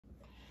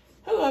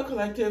Hello,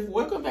 collective.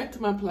 Welcome back to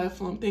my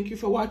platform. Thank you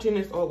for watching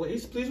as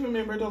always. Please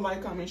remember to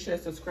like, comment, share,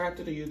 subscribe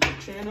to the YouTube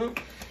channel.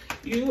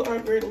 You are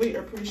greatly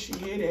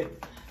appreciated.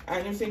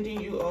 I am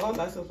sending you all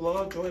lots of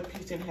love, joy,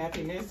 peace, and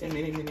happiness, and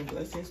many, many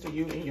blessings to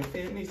you and your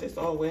families as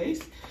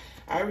always.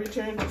 I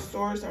return to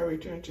source. I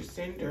return to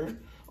sender.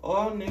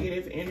 All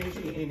negative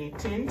energy and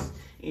intents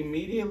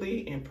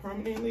immediately and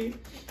permanently.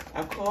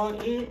 I call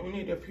in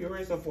only the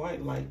purest of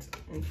white light.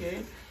 Okay?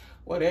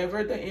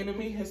 Whatever the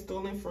enemy has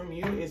stolen from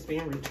you is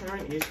being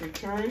returned, is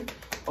returned.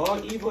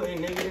 All evil and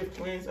negative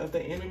plans of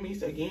the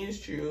enemies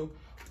against you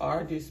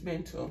are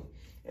dismantled.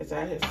 As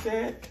I have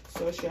said,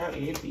 so shall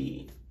it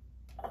be.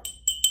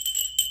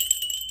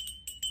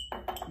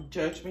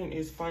 Judgment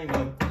is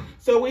final.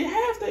 So we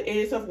have the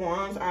Ace of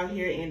Wands out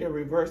here in the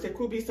reverse. There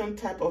could be some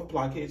type of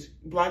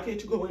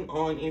blockage going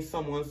on in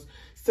someone's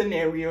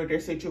scenario, their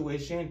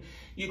situation.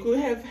 You could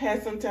have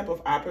had some type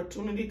of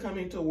opportunity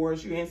coming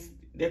towards you, and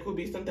there could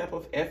be some type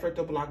of effort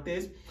to block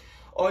this.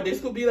 Or this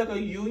could be like a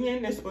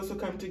union that's supposed to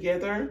come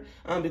together.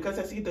 Because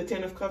I see the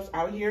Ten of Cups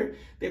out here.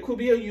 There could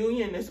be a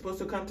union that's supposed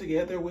to come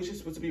together, which is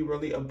supposed to be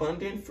really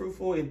abundant,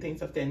 fruitful, and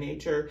things of that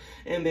nature.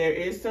 And there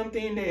is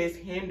something that is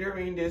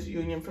hindering this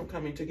union from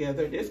coming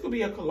together. This could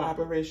be a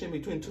collaboration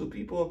between two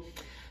people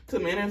to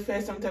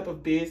manifest some type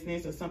of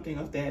business or something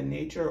of that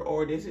nature.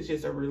 Or this is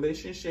just a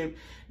relationship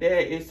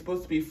that is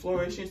supposed to be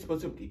flourishing,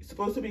 supposed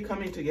to be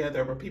coming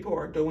together, but people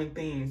are doing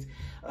things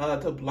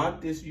to block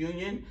this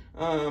union.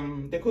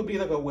 There could be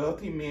like a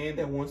wealthy man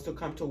that wants to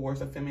come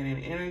towards a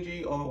feminine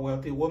energy, or a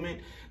wealthy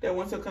woman that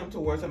wants to come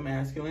towards a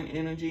masculine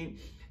energy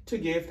to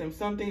give them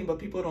something, but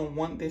people don't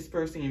want this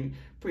person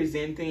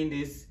presenting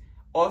this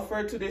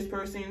offer to this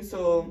person.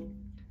 So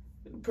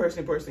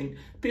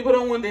people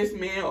don't want this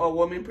man or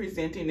woman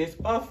presenting this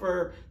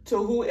offer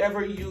to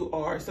whoever you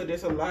are. So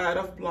there's a lot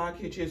of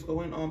blockages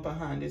going on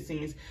behind the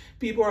scenes.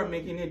 People are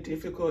making it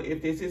difficult.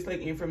 If this is like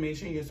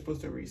information you're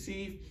supposed to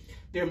receive,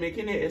 they're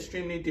making it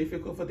extremely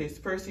difficult for this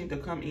person to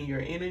come in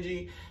your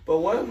energy. But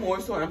what more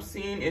so I'm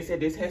seeing is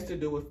that this has to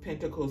do with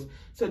Pentacles.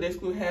 So this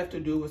could have to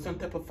do with some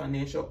type of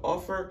financial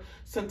offer,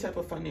 some type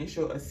of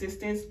financial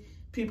assistance.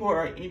 People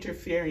are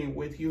interfering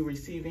with you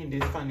receiving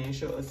this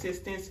financial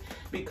assistance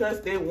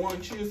because they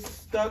want you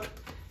stuck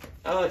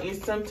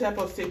in some type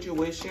of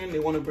situation. They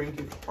want to bring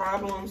you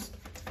problems,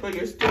 but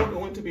you're still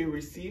going to be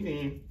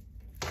receiving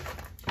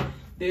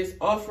this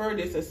offer,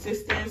 this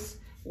assistance,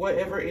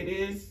 whatever it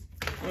is.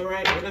 All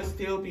right, it'll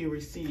still be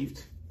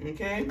received.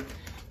 Okay,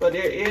 but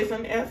there is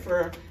an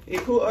effort.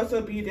 It could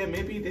also be that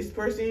maybe this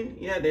person,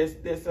 yeah, there's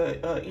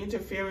a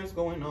interference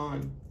going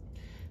on.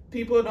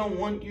 People don't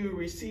want you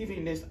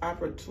receiving this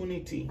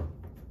opportunity,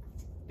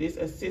 this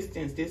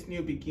assistance, this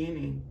new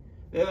beginning.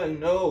 They're like,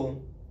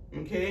 no,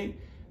 okay?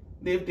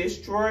 They've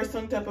destroyed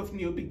some type of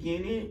new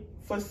beginning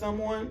for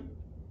someone.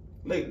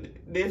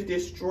 Like, they've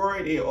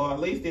destroyed it, or at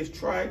least they've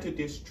tried to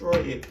destroy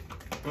it,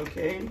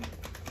 okay?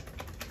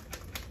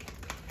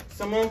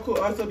 Someone could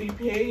also be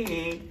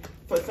paying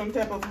for some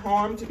type of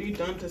harm to be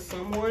done to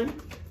someone.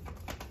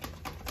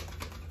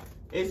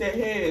 It said,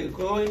 hey,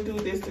 go and do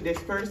this to this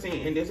person,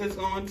 and this is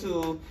going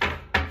to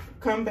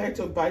come back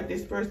to bite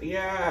this person.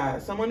 Yeah,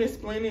 someone is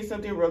planning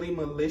something really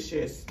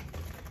malicious.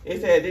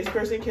 It said this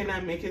person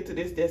cannot make it to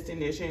this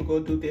destination,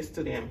 go do this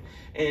to them.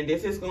 And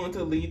this is going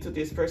to lead to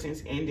this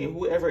person's ending.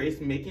 Whoever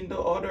is making the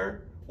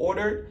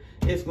order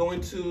is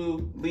going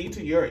to lead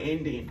to your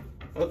ending,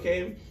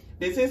 okay?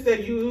 This is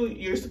that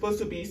you're supposed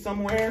to be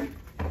somewhere,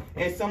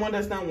 and someone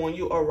does not want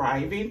you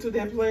arriving to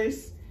that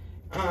place,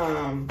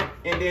 and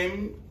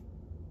then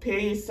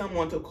paying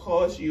someone to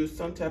cause you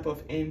some type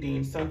of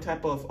ending, some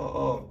type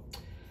of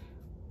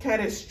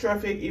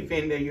catastrophic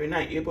event that you're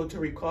not able to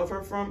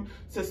recover from.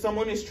 So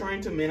someone is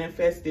trying to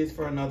manifest this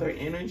for another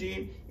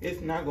energy. It's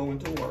not going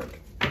to work.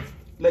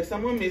 Like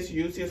someone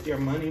misuses their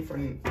money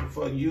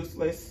for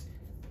useless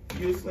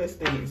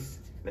things.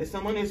 Like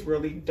someone is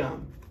really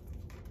dumb.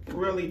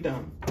 Really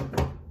dumb.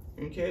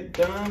 Okay?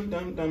 Dumb,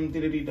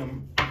 diddly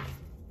dumb.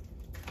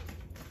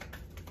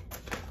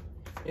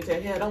 It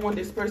said, hey, I don't want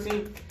this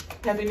person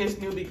having this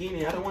new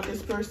beginning. I don't want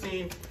this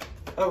person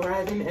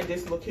arriving at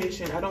this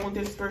location. I don't want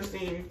this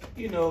person,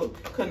 you know,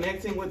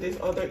 connecting with this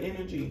other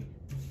energy.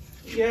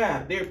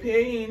 Yeah, they're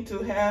paying to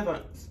have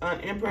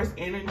an Empress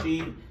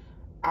energy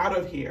out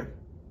of here.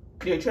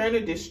 They're trying to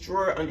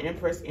destroy an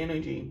Empress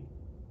energy.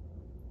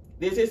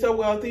 This is a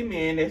wealthy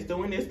man that's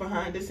doing this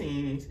behind the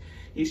scenes.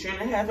 He's trying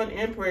to have an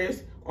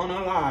Empress on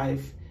a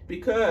live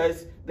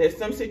because there's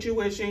some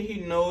situation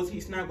he knows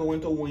he's not going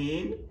to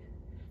win.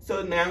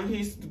 So now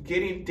he's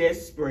getting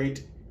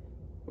desperate,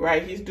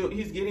 right? He's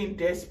getting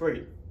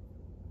desperate.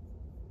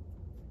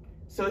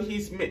 So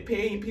he's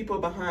paying people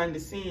behind the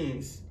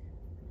scenes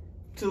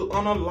to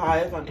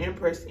unalive an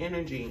Empress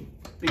energy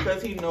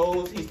because he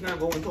knows he's not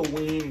going to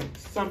win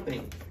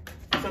something.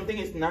 Something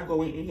is not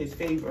going in his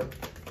favor.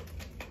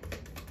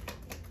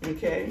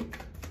 Okay?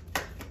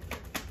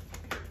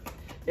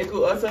 It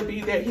could also be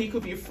that he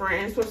could be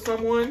friends with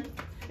someone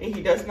and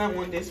he does not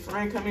want this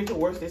friend coming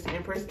towards this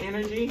Empress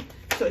energy.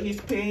 So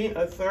he's paying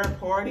a third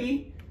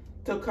party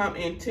to come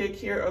and take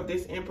care of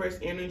this Empress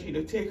energy,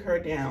 to take her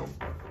down.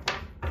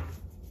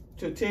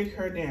 To take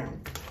her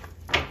down.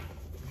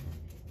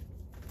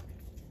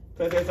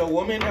 Because there's a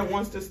woman that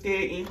wants to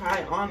stay in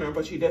high honor,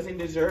 but she doesn't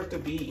deserve to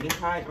be in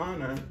high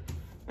honor.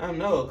 I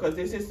know, because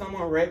this is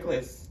someone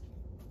reckless.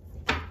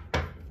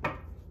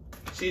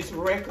 She's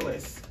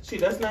reckless. She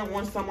does not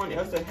want someone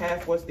else to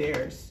have what's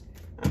theirs.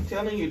 I'm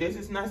telling you, this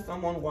is not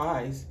someone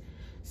wise.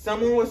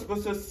 Someone was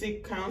supposed to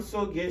seek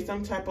counsel, get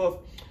some type of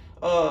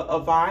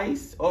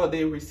advice, or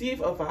they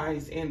receive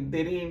advice and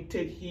they didn't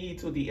take heed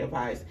to the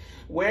advice.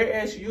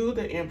 Whereas you,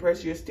 the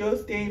Empress, you're still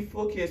staying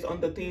focused on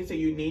the things that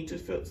you need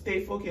to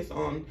stay focused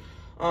on,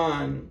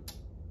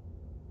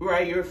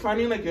 right? You're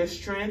finding like your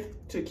strength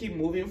to keep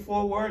moving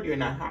forward. You're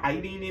not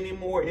hiding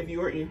anymore. If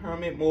you're in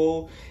hermit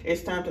mode,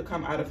 it's time to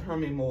come out of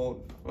hermit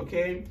mode,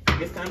 okay?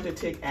 It's time to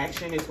take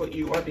action is what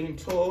you are being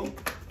told.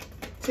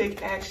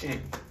 Take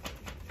action.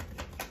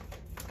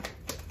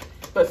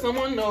 But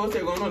someone knows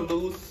they're going to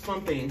lose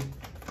something.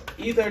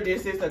 Either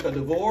this is like a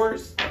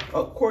divorce,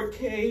 a court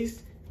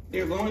case.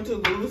 They're going to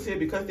lose it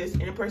because this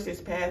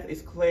Empress's path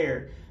is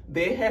clear.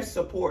 They have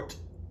support.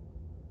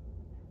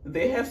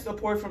 They have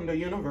support from the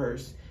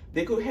universe.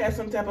 They could have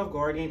some type of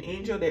guardian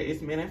angel that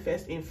is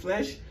manifest in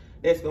flesh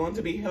that's going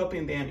to be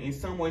helping them in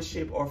some way,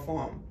 shape, or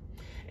form.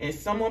 And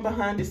someone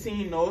behind the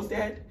scene knows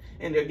that,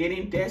 and they're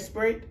getting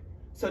desperate.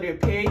 So they're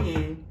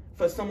paying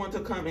for someone to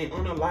come and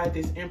unalive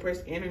this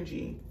Empress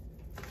energy.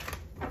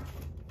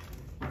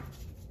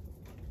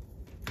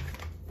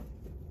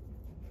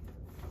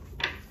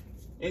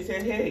 They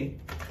said, hey,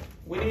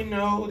 we didn't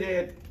know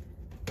that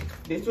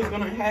this was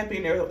going to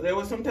happen. There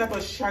was some type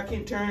of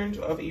shocking turn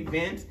of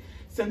events,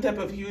 some type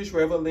of huge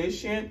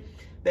revelation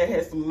that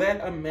has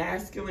let a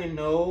masculine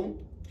know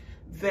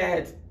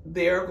that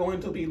they're going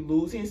to be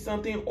losing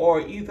something, or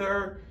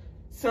either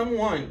they're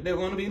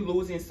going to be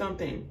losing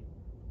something.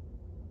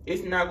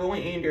 It's not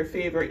going in their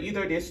favor.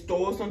 Either they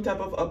stole some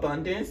type of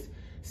abundance,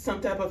 some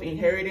type of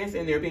inheritance,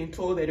 and they're being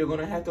told that they're going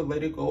to have to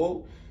let it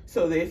go.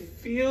 So they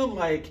feel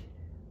like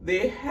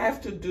they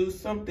have to do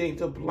something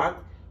to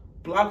block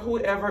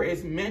whoever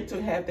is meant to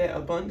have that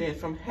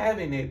abundance from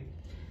having it.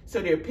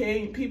 So they're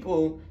paying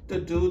people to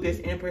do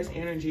this Empress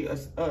energy,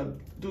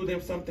 do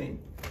them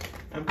something.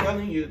 I'm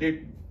telling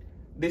you,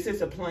 this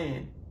is a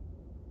plan.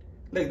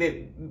 Like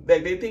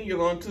they think you're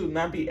going to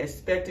not be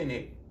expecting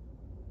it.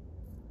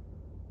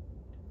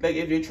 Like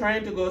if you're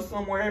trying to go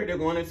somewhere, they're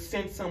going to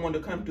send someone to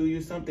come do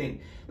you something.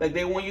 Like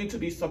they want you to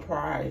be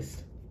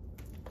surprised.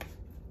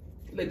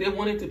 Like they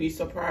want it to be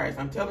surprised.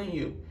 I'm telling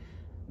you,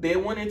 they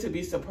want it to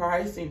be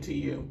surprising to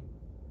you.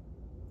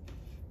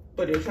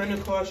 But they're trying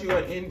to cause you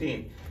an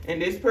ending.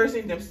 And this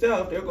person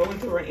themselves, they're going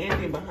through an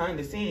ending behind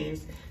the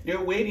scenes.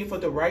 They're waiting for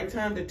the right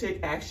time to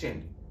take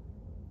action.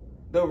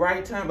 The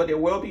right time, but there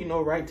will be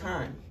no right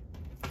time.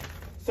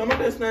 Someone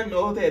does not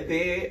know that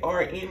they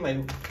are in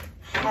like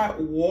hot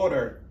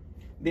water.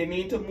 They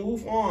need to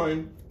move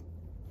on.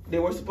 They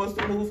were supposed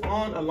to move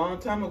on a long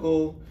time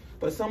ago.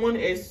 But someone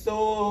is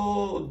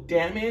so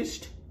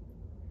damaged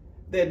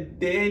that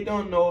they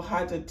don't know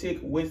how to take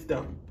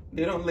wisdom.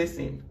 They don't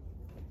listen.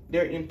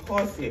 They're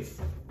impulsive.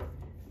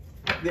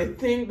 They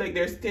think like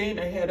they're staying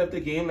ahead of the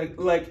game.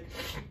 Like,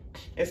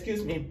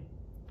 excuse me.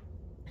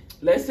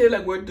 Let's say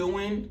like we're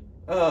doing,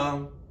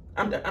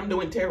 I'm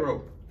doing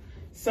tarot.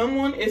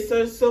 Someone is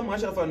so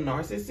much of a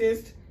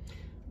narcissist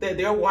that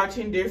they're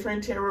watching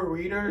different tarot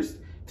readers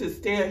to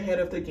stay ahead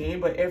of the game,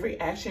 but every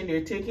action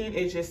they're taking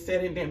is just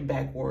setting them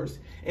backwards,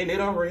 and they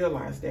don't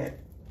realize that.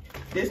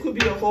 This could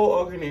be a whole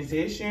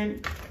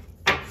organization,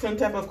 some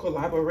type of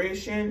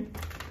collaboration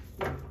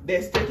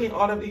that's taking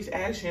all of these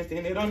actions,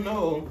 and they don't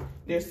know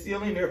they're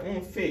sealing their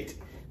own fate.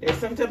 There's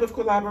some type of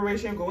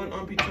collaboration going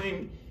on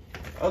between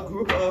a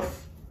group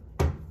of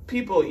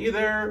people,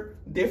 either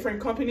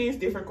different companies,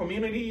 different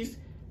communities,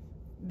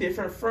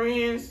 different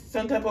friends.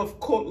 Some type of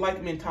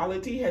cult-like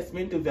mentality has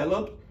been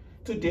developed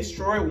to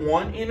destroy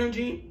one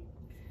energy,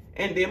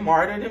 and they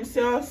martyr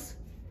themselves.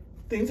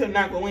 Things are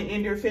not going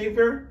in their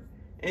favor,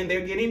 and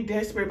they're getting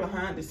desperate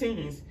behind the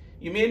scenes.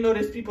 You may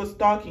notice people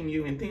stalking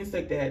you and things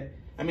like that.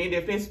 I mean,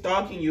 they've been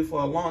stalking you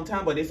for a long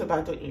time, but it's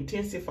about to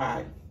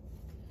intensify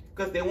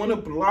because they want to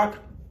block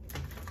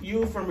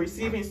you from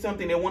receiving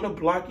something. They want to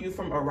block you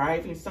from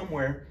arriving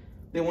somewhere.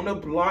 They want to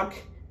block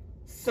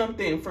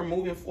something from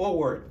moving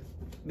forward.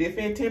 They've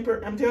been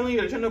tempered. I'm telling you,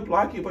 they're trying to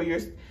block you, but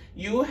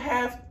you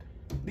have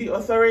the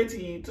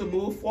authority to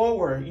move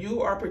forward.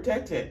 You are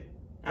protected.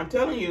 I'm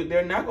telling you,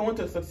 they're not going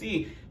to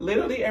succeed.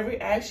 Literally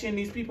every action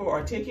these people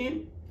are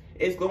taking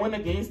is going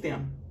against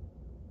them.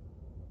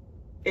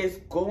 It's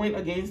going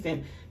against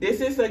them. This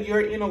is like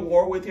you're in a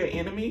war with your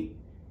enemy,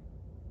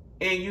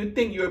 and you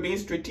think you're being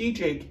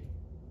strategic,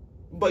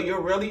 but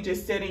you're really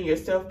just setting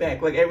yourself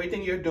back. Like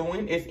everything you're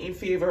doing is in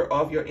favor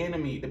of your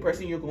enemy, the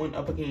person you're going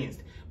up against.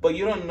 But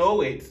you don't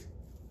know it.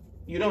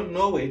 You don't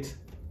know it.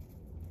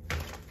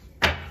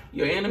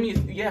 Your enemy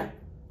is, yeah,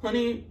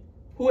 honey,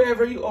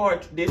 whoever you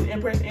are, this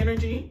Empress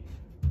energy,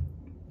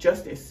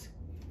 justice.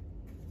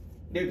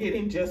 They're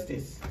getting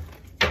justice.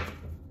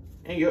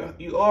 And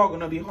you are going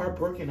to be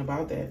heartbroken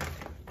about that.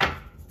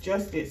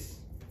 Justice.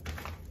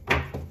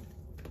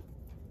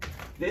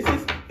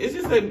 It's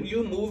just like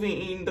you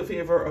moving in the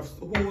favor of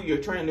who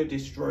you're trying to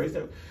destroy.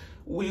 So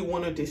we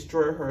want to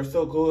destroy her,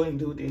 so go and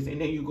do this.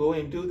 And then you go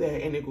and do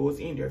that, and it goes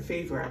in their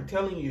favor. I'm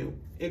telling you,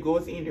 it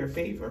goes in their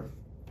favor.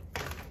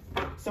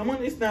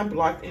 Someone is not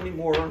blocked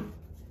anymore.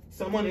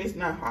 Someone is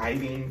not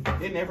hiding.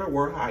 They never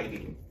were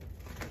hiding.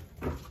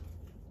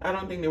 I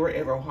don't think they were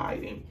ever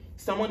hiding.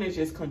 Someone is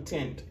just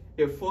content.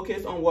 They're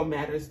focused on what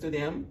matters to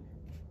them,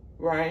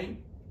 right?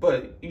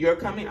 But you're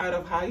coming out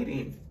of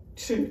hiding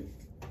too.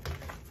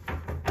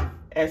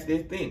 As they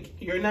think.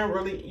 You were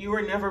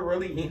never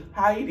really in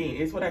hiding,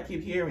 is what I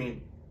keep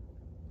hearing.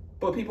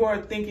 But people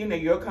are thinking that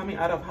you're coming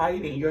out of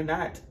hiding. You're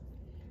not.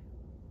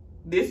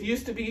 This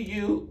used to be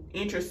you,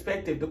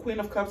 introspective. The Queen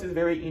of Cups is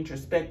very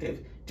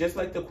introspective, just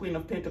like the Queen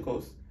of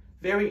Pentacles.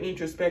 Very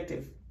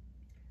introspective.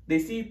 They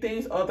see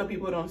things other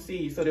people don't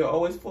see, so they're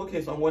always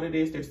focused on what it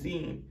is they're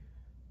seeing.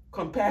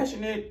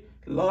 Compassionate,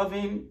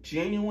 loving,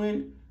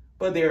 genuine,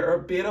 but they're a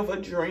bit of a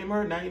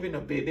dreamer, not even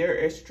a bit.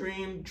 They're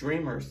extreme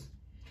dreamers.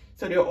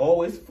 So they're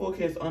always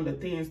focused on the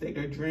things that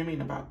they're dreaming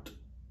about,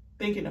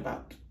 thinking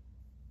about,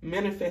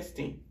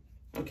 manifesting,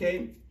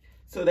 okay?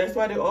 So that's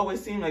why they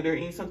always seem like they're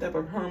in some type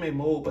of hermit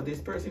mode, but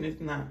this person is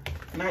not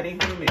in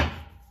hermit.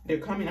 They're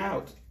coming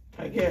out,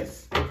 I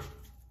guess.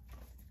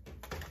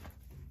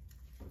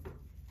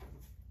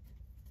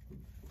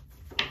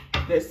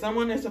 There's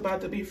someone that's about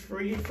to be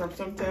free from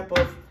some type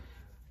of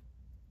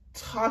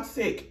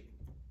toxic,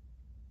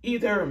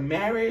 either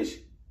marriage,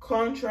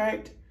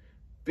 contract,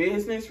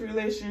 business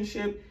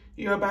relationship.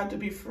 You're about to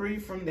be free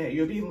from that.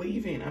 You'll be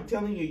leaving. I'm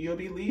telling you, you'll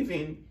be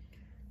leaving.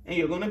 And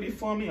you're going to be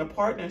forming a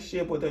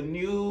partnership with a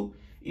new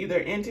either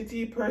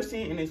entity,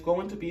 person, and it's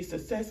going to be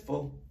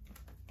successful.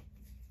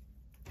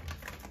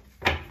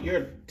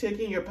 You're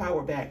taking your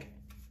power back.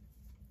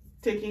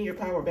 Taking your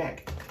power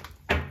back.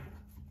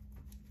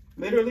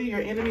 Literally,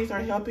 your enemies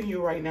are helping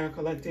you right now,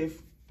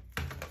 collective.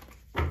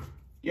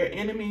 Your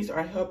enemies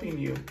are helping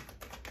you.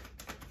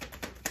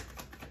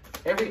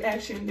 Every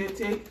action they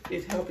take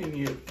is helping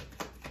you.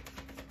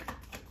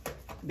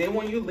 They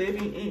want you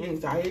living in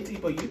anxiety,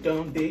 but you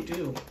don't. They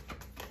do.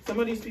 Some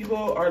of these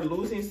people are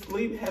losing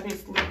sleep, having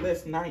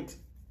sleepless nights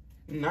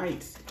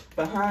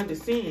behind the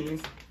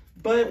scenes.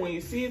 But when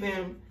you see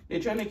them, they're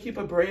trying to keep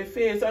a brave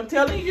face. I'm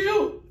telling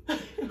you.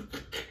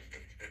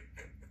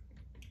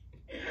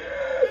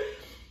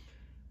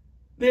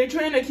 They're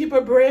trying to keep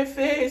a brave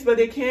face, but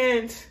they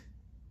can't.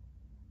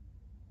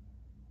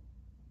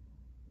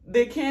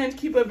 They can't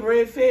keep a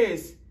brave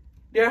face.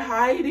 They're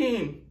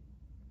hiding.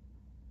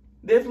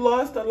 They've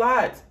lost a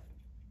lot.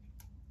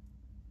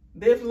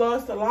 They've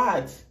lost a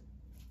lot.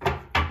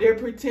 They're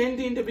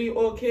pretending to be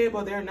okay,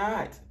 but they're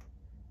not.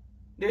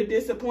 They're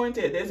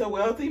disappointed. There's a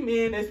wealthy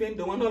man that's been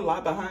doing a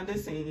lot behind the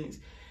scenes,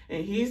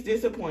 and he's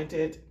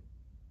disappointed.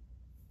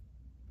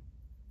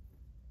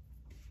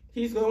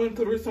 He's going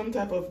through some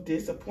type of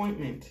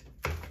disappointment.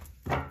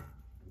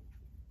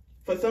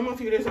 For some of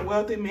you, there's a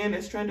wealthy man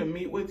that's trying to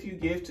meet with you,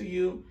 give to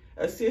you,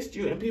 assist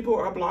you, and people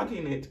are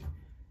blocking it.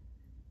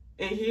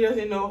 And he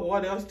doesn't know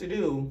what else to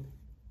do.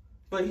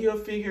 But he'll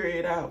figure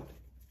it out.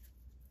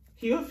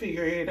 He'll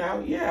figure it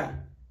out, yeah.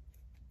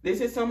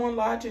 This is someone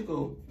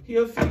logical.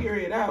 He'll figure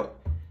it out.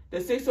 The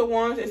Six of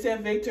Wands, it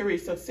said victory,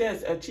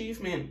 success,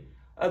 achievement,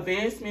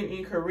 advancement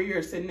in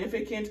career,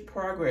 significant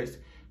progress,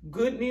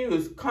 good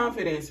news,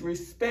 confidence,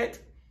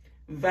 respect,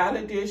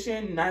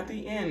 validation, not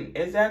the end.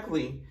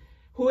 Exactly.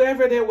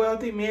 Whoever that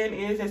wealthy man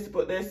is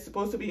that's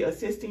supposed to be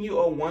assisting you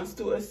or wants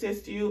to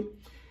assist you,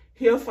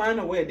 he'll find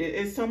a way.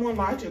 It's someone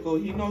logical.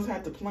 He knows how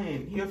to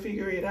plan. He'll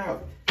figure it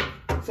out.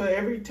 So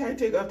every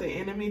tactic of the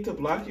enemy to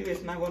block you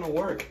is not going to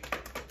work.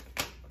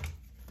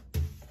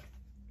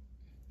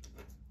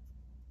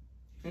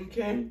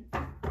 Okay?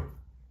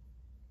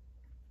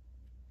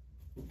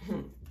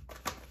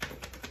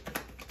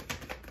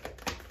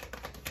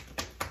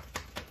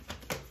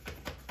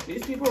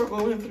 These people are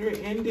going through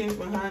endings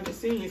behind the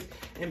scenes.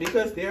 And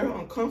because they're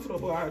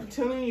uncomfortable, I'm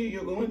telling you,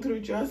 you're going through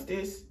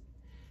justice.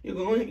 You're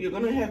going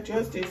to have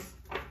justice.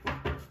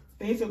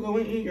 Things are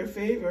going in your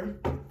favor.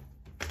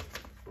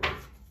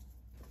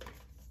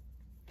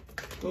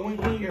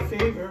 Going in your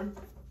favor.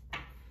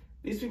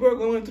 These people are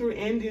going through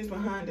endings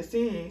behind the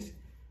scenes.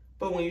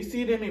 But when you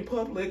see them in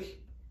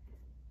public,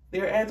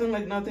 they're acting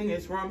like nothing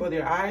is wrong, but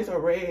their eyes are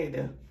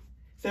red.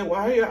 Say,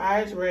 why are your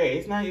eyes red?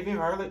 It's not even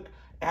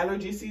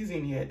allergy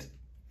season yet.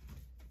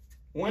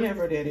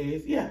 Whenever that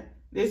is. Yeah,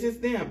 this is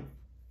them.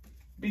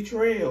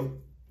 Betrayal.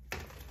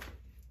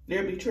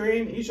 They're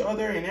betraying each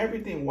other and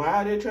everything.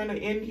 Why they're trying to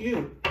end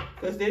you?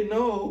 Because they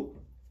know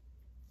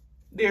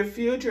their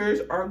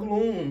futures are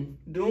gloom,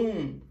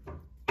 doom.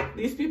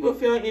 These people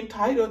feel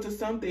entitled to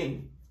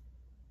something.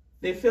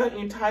 They feel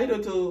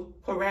entitled to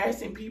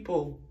harassing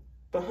people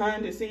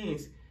behind the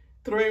scenes,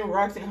 throwing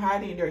rocks and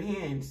hiding their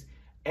hands,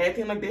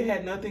 acting like they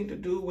had nothing to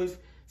do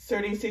with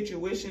certain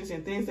situations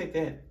and things like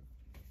that.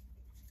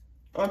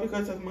 All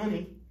because of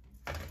money.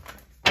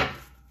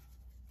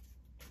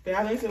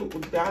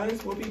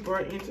 Balance will be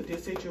brought into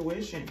this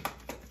situation.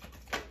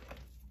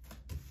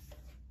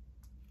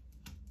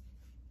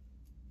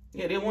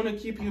 Yeah, they want to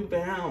keep you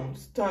bound,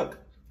 stuck,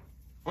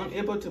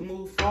 unable to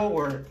move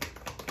forward.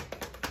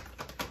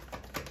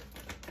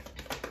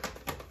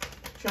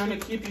 Trying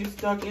to keep you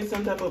stuck in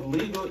some type of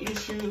legal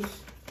issues.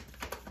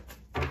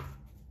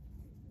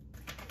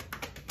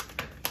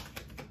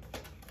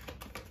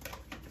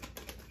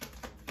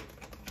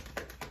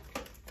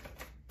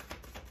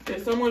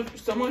 There's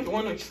someone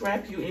want to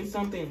trap you in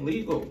something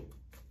legal.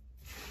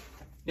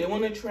 They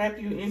want to trap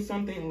you in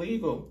something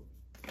legal.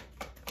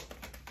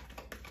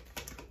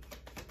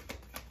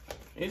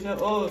 They said,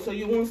 oh, so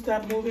you won't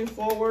stop moving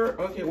forward?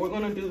 Okay, we're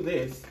going to do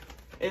this.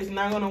 It's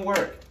not going to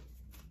work.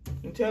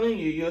 I'm telling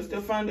you, you'll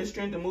still find the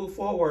strength to move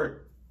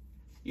forward.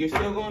 You're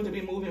still going to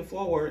be moving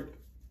forward.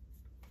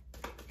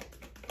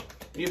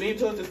 You're being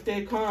told to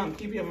stay calm.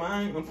 Keep your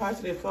mind on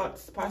positive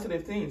thoughts,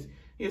 positive things.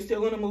 You're still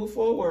going to move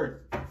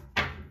forward.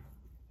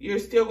 You're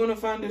still going to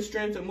find the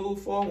strength to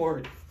move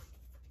forward.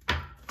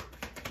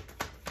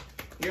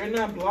 You're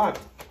not blocked.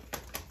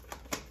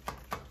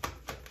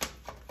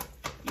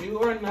 You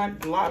are not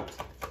blocked.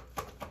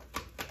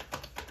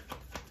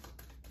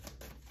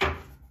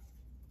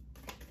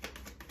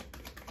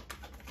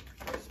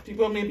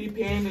 People may be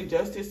paying the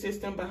justice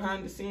system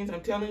behind the scenes.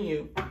 I'm telling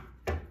you.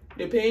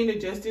 They're paying the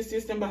justice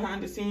system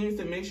behind the scenes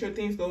to make sure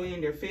things go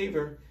in their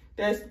favor.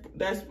 That's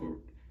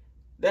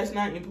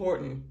not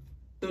important.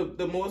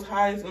 The Most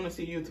High is going to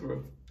see you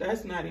through.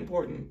 That's not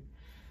important.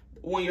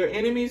 When your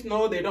enemies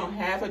know they don't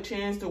have a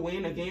chance to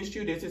win against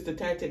you, this is the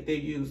tactic they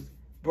use.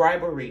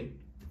 Bribery.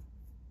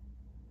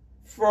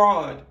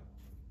 Fraud.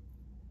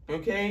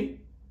 Okay?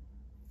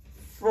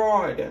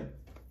 Fraud.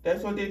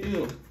 That's what they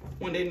do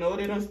when they know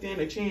they don't stand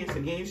a chance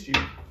against you.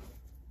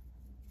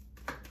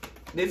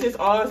 This is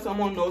all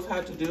someone knows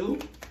how to do.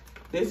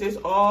 This is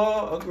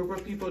all a group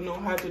of people know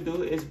how to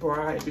do is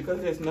bribe,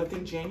 because there's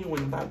nothing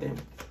genuine about them.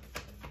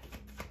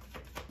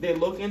 They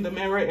look in the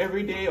mirror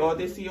every day, or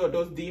they see all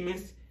those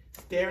demons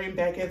staring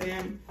back at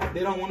them. They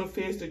don't want to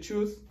face the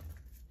truth.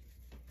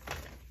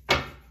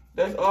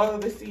 That's all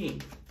they see.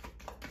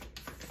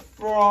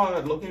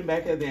 Fraud looking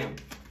back at them.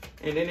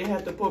 And then they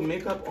have to put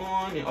makeup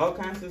on and all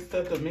kinds of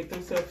stuff to make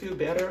themselves feel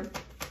better.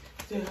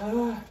 Say,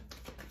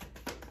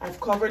 I've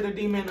covered the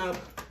demon up.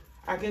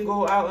 I can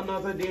go out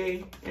another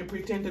day and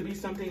pretend to be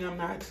something I'm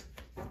not.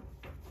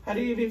 How do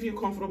you even feel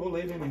comfortable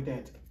living like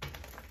that?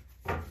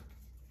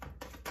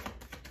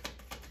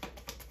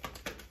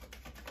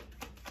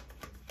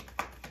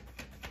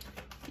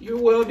 You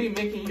will be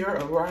making your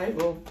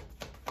arrival.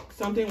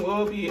 Something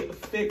will be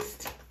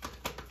fixed.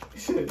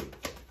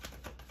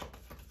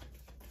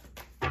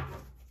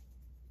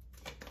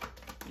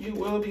 You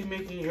will be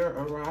making your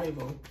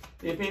arrival.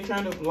 They've been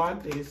trying to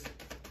block this.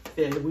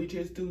 That if we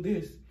just do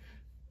this,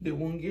 they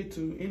won't get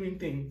to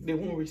anything. They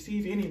won't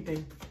receive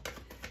anything.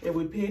 If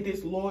we pay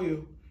this lawyer,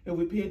 if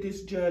we pay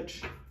this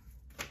judge.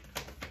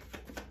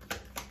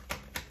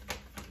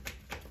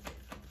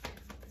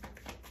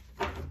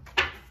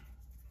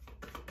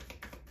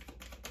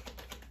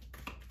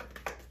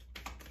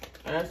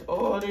 That's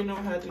all they know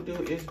how to do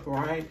is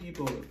bribe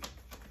people.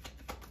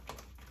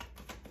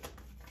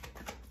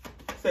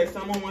 It's like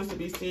someone wants to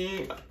be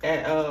seen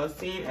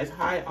as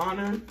high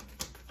honor,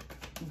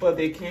 but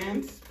they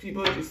can't.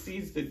 People see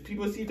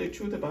the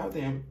truth about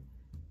them.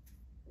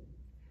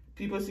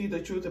 People see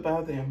the truth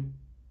about them.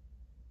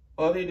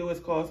 All they do is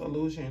cause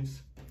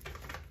illusions.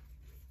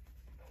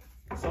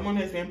 Someone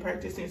has been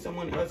practicing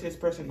someone else's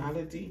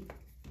personality.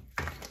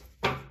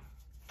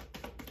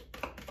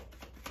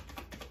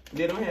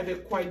 They don't have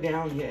it quite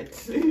down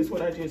yet. Is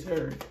what I just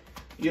heard.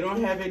 You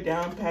don't have it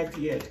down packed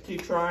yet.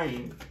 Keep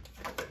trying.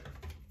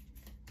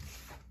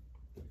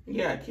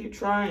 Yeah, keep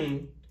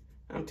trying.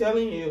 I'm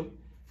telling you.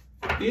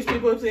 These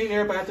people think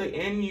they're about to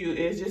end you.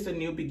 It's just a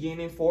new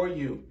beginning for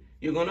you.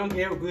 You're going to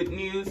get good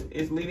news.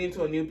 It's leading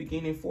to a new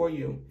beginning for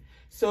you.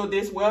 So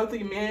this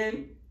wealthy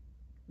man,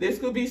 this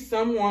could be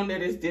someone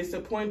that is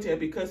disappointed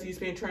because he's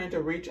been trying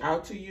to reach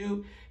out to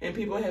you and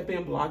people have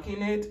been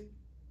blocking it.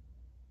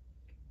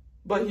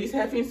 But he's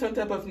having some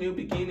type of new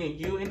beginning.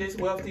 You and this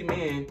wealthy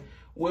man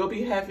will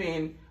be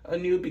having a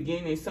new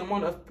beginning.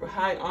 Someone of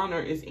high honor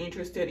is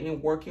interested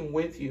in working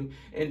with you.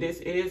 And this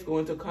is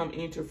going to come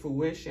into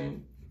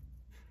fruition.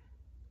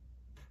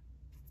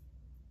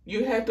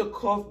 You have to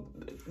cough.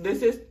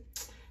 This is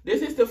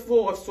the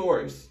Four of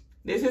Swords.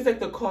 This is like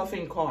the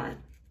coffin card.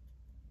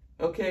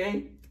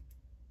 Okay?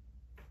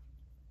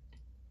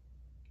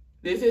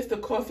 This is the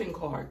coffin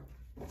card.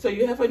 So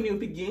you have a new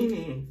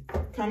beginning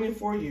coming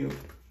for you.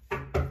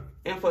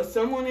 And for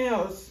someone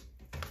else,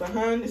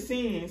 behind the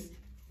scenes,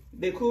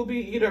 they could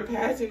be either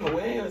passing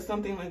away or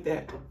something like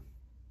that.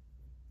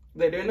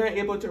 That they're not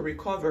able to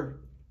recover.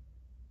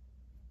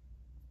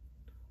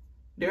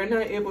 They're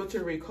not able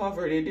to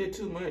recover. They did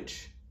too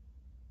much.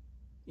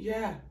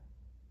 Yeah.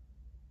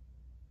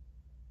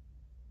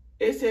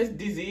 It says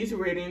disease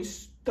rating,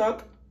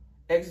 stuck,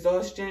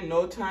 exhaustion,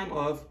 no time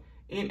off,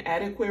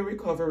 inadequate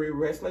recovery,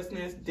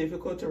 restlessness,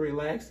 difficult to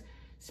relax,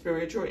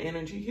 spiritual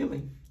energy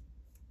healing.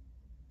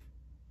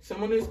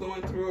 Someone is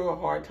going through a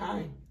hard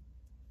time.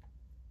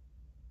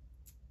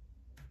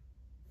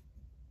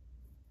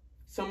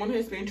 Someone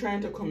has been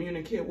trying to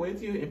communicate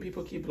with you and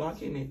people keep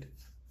blocking it.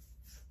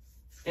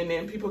 And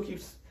then people keep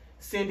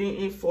sending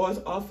in false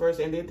offers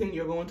and they think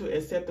you're going to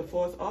accept the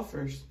false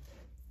offers.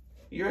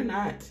 You're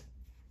not.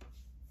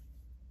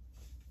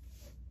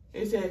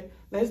 It said,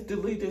 let's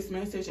delete this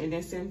message and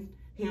then send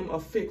him a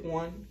fake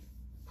one.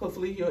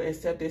 Hopefully he'll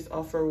accept this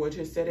offer, which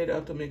is set it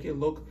up to make it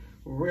look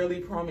really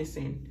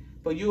promising.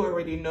 But you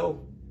already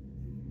know.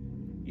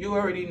 You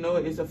already know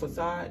it's a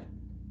facade.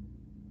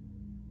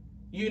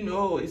 You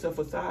know it's a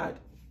facade.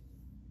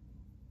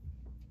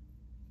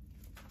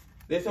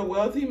 There's a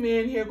wealthy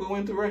man here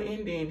going through an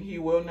ending. He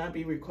will not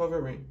be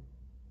recovering.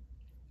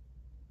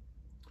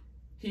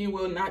 He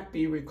will not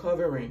be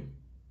recovering.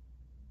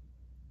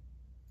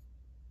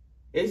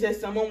 It says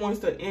someone wants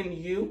to end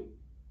you,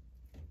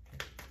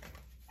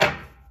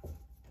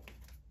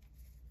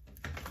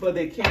 but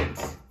they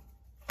can't.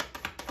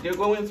 They're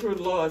going through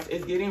loss.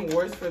 It's getting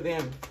worse for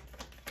them.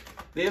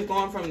 They've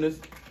gone from the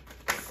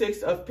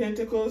 6 of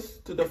Pentacles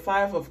to the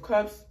 5 of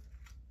Cups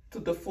to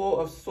the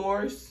 4 of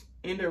Swords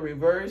in the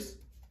reverse,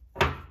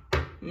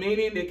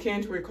 meaning they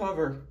can't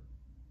recover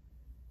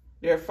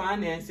their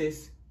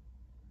finances.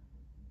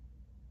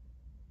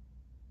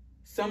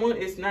 Someone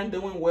is not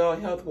doing well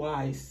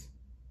health-wise,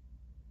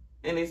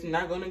 and it's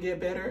not going to get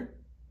better.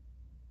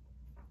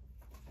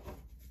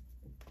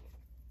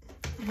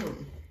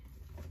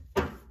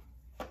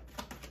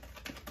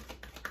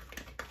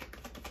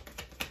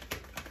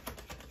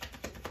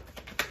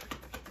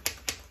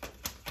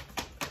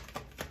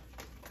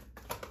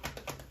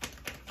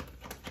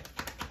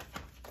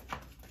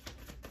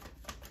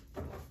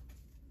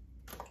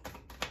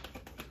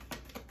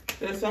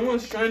 That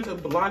someone's trying to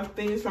block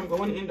things from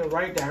going in the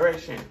right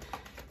direction.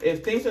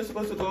 If things are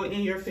supposed to go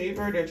in your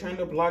favor, they're trying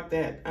to block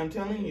that. I'm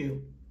telling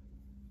you.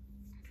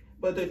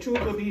 But the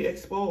truth will be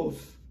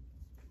exposed.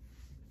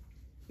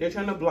 They're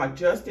trying to block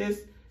justice,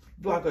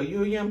 block a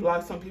union,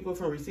 block some people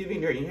from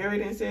receiving their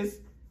inheritances,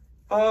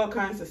 all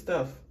kinds of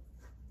stuff.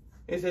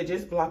 It's that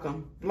just block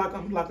them, block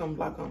them, block them,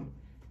 block them.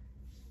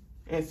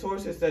 And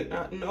sources like,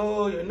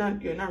 no, you're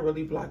not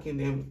really blocking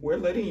them. We're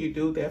letting you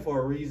do that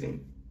for a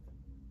reason.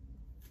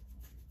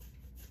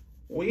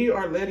 We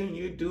are letting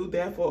you do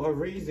that for a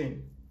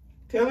reason.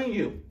 Telling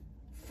you,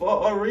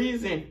 for a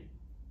reason.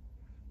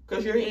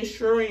 Because you're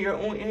ensuring your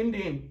own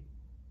ending.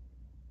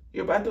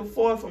 You're about to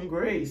fall from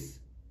grace.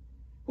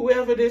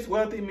 Whoever this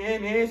wealthy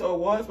man is or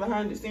was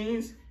behind the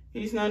scenes,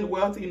 he's not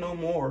wealthy no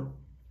more.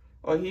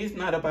 Or he's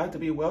not about to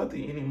be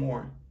wealthy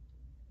anymore.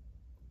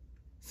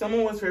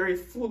 Someone was very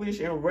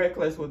foolish and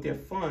reckless with their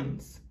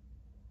funds.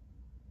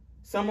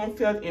 Someone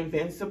felt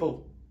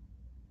invincible.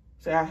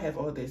 Say, I have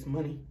all this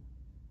money.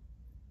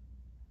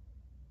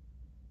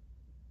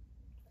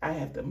 I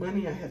have the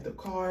money, I have the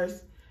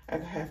cars, I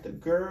have the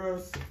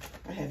girls,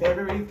 I have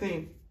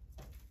everything.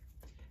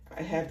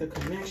 I have the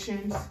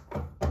connections.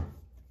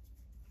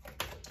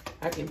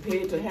 I can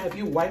pay to have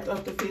you wiped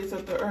off the face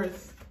of the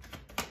earth.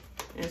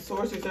 And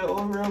sources say,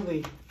 oh,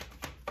 really?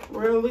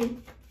 Really?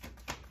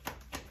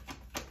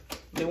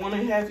 They want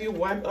to have you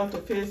wiped off the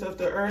face of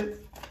the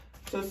earth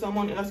so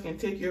someone else can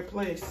take your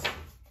place.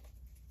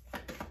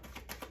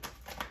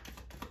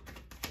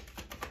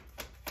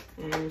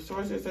 And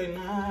sources say,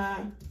 nah.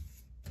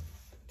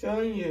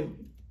 Telling you,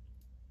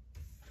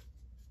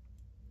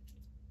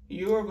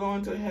 you are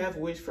going to have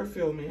wish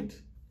fulfillment.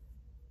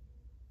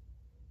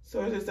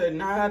 So they said,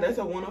 nah, that's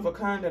a one of a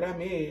kind that I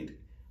made.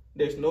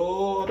 There's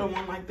no other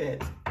one like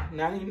that.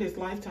 Not in this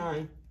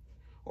lifetime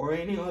or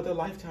any other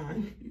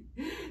lifetime.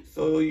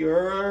 So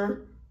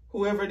your,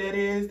 whoever that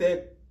is,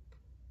 that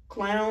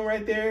clown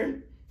right there,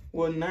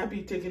 will not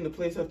be taking the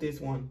place of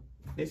this one,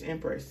 this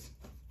Empress.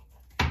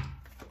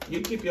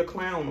 You keep your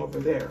clown over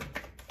there.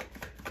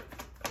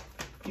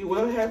 You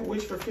will have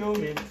wish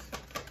fulfillment.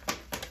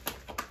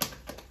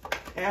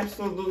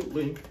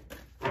 Absolutely.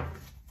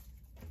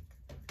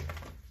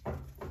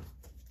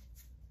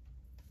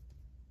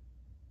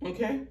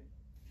 Okay?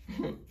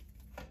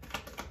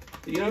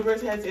 The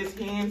universe has its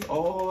hands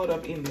all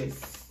up in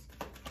this.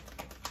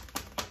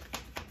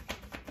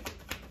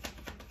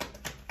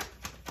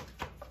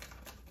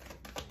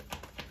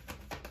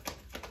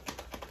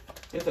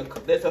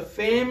 There's a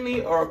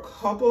family or a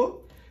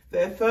couple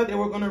that thought they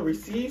were going to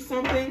receive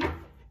something,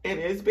 and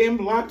it's been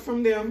blocked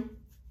from them.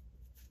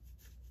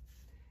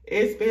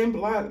 It's been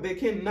blocked. They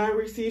cannot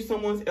receive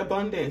someone's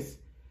abundance,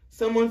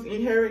 someone's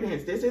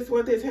inheritance. This is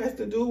what this has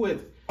to do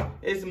with.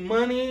 It's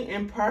money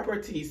and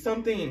property,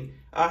 something,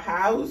 a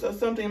house or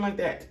something like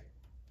that.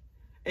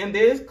 And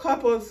this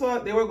couple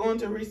thought they were going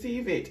to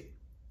receive it.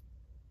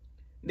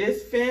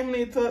 This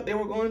family thought they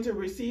were going to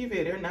receive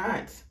it. They're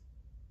not.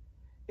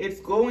 It's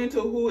going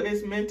to who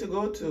it's meant to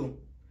go to.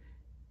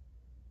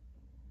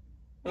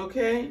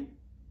 Okay?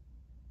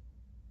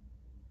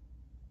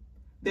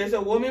 There's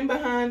a woman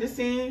behind the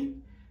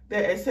scene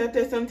that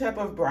accepted some type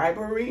of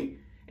bribery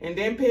and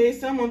then paid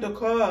someone to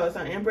cause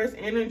an Empress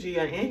energy,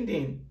 an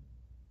ending.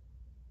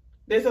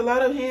 There's a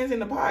lot of hands in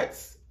the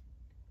pots.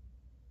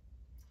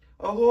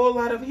 A whole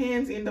lot of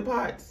hands in the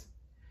pots.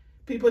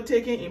 People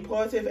taking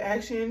impulsive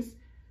actions.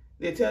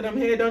 They tell them,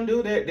 hey, don't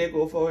do that. They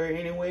go for it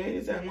anyway.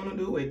 They say, I'm going to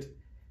do it.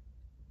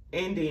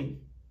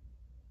 Ending.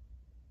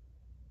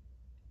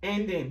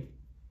 Ending.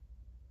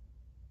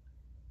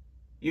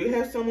 You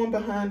have someone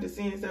behind the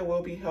scenes that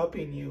will be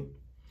helping you.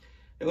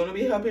 They're going to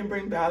be helping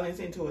bring balance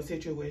into a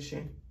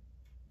situation.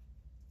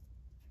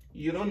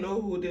 You don't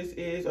know who this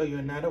is, or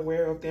you're not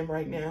aware of them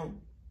right now.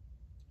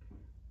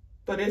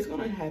 But it's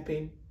going to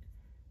happen.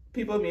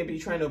 People may be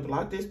trying to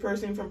block this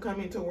person from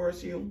coming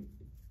towards you.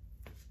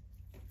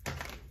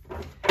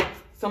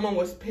 Someone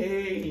was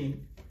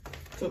paying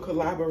to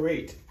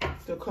collaborate,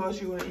 to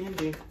cause you an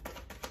ending.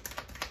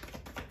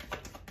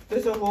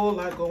 There's a whole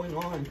lot going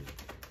on.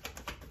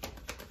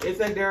 It's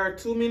like there are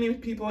too many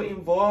people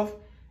involved,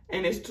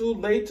 and it's too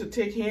late to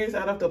take hands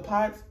out of the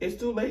pots. It's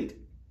too late.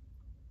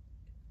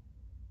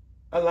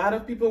 A lot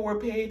of people were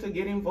paid to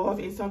get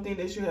involved in something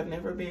they should have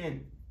never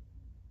been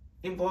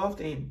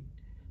involved in.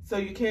 So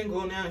you can't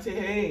go now and say,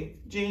 hey,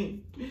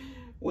 Jean,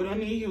 we don't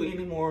need you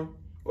anymore.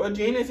 Well,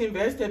 Jean is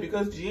invested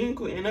because Jean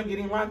could end up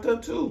getting locked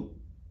up too.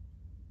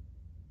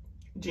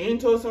 Jean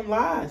told some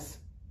lies.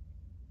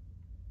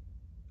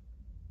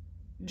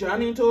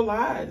 Johnny told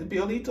lies.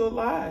 Billy told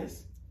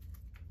lies.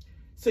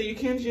 So you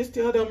can't just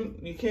tell them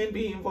you can't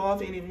be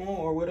involved anymore,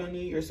 or we don't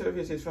need your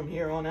services from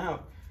here on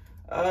out.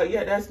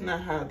 Yeah, that's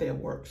not how that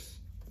works.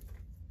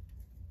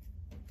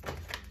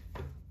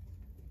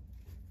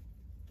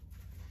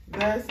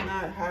 That's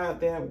not how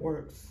that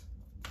works.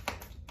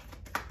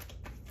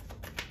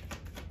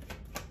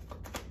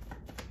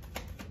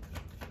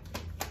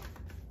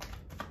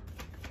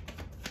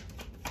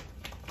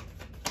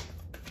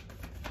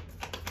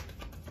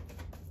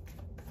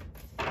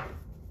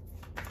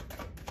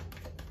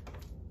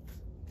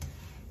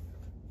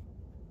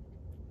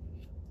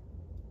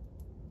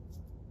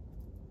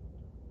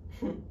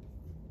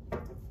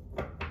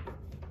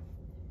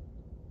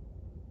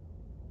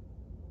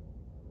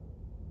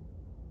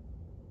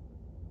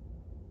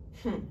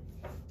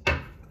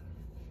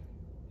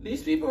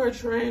 These people are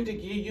trying to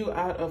get you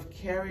out of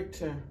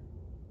character.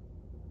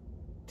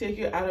 Take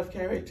you out of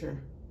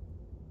character.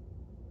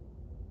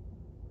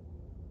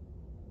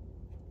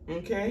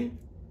 Okay?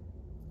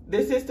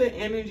 This is the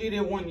energy they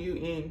want you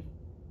in.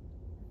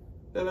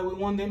 They're like, we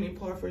want them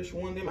impoverished.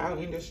 We want them out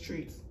in the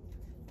streets.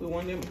 We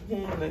want them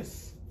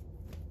homeless.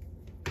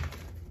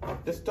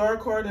 The star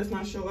card does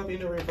not show up in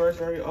the reverse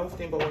very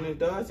often, but when it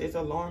does, it's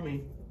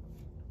alarming.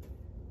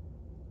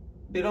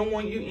 They don't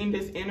want you in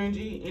this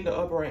energy in the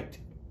upright.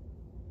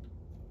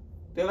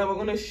 They're like, we're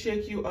going to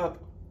shake you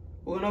up.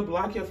 We're going to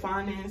block your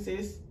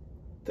finances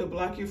to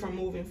block you from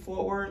moving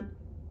forward.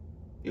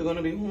 You're going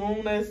to be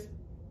homeless,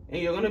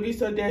 and you're going to be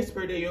so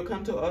desperate that you'll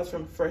come to us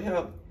for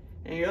help.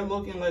 And you're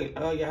looking like,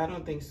 oh yeah, I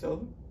don't think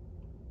so.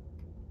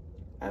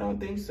 I don't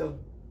think so.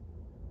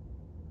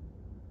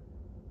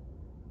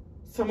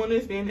 Someone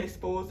is being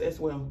exposed as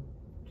well.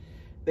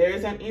 There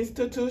is an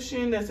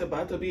institution that's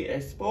about to be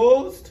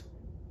exposed.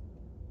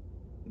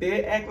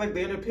 They act like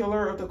they're the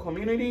pillar of the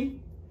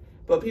community,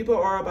 but people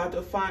are about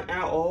to find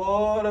out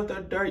all of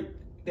the dirt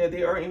that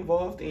they are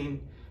involved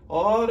in.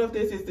 All of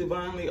this is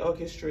divinely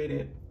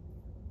orchestrated.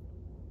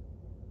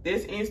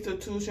 This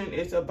institution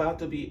is about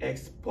to be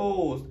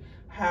exposed.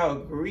 How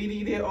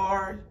greedy they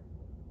are,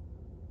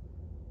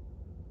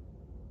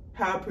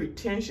 how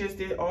pretentious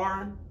they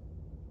are.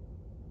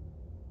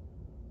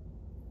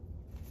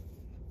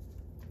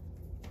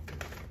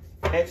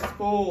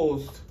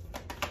 Exposed.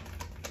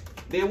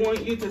 They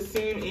want you to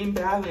seem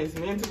imbalanced,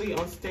 mentally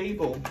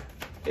unstable.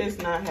 It's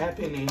not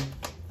happening.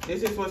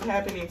 This is what's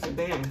happening to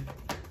them.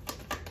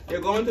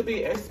 They're going to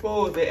be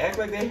exposed. They act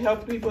like they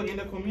help people in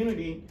the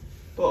community,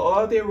 but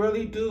all they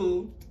really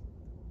do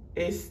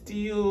is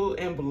steal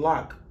and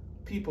block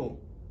people.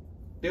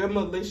 They're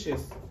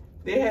malicious.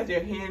 They have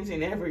their hands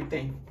in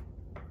everything.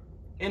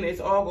 And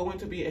it's all going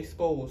to be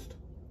exposed.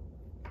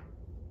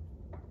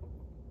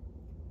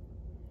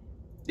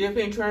 They've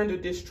been trying to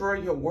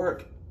destroy your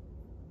work.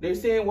 They're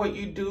saying what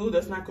you do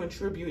does not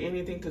contribute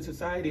anything to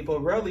society, but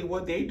really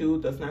what they do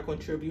does not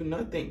contribute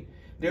nothing.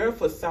 They're a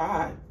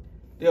facade.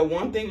 They're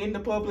one thing in the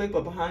public,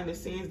 but behind the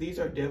scenes, these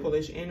are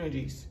devilish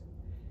energies.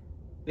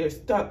 They're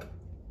stuck.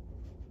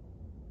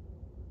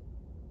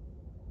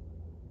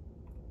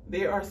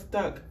 They are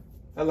stuck.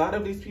 A lot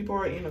of these people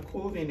are in a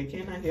coven they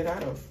cannot get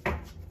out of.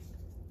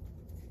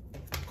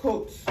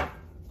 Quotes.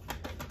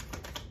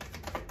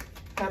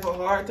 Have a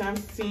hard time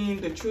seeing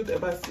the truth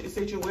about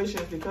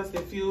situations because they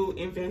feel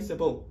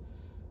invincible.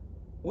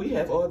 We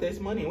have all this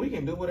money. We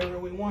can do whatever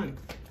we want.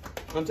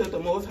 Until the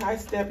Most High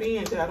step in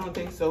and say, I don't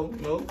think so.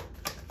 No.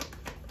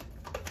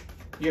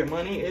 Your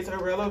money is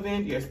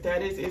irrelevant. Your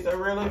status is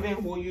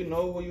irrelevant. Who you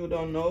know, who you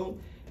don't know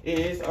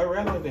is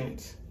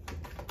irrelevant.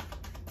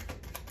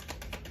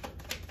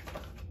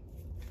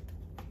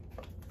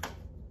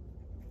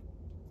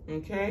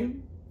 Okay?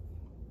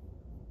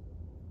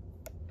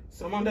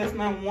 Someone does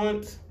not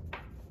want...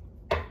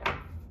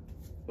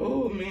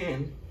 Oh,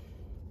 man.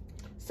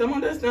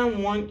 Someone does not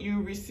want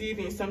you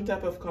receiving some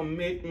type of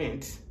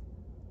commitment.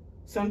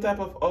 some type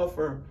of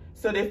offer.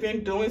 So they've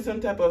been doing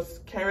some type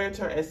of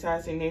character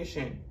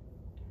assassination.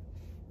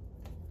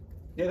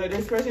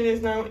 This person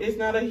is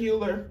not a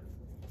healer.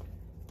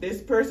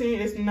 This person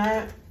is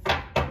not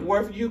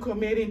worth you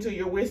committing to.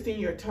 You're wasting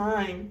your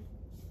time.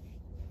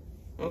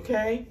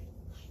 Okay?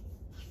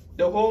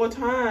 The whole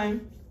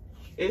time,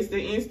 it's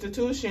the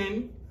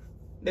institution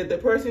that the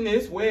person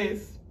is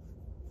with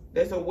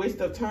that's a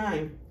waste of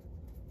time.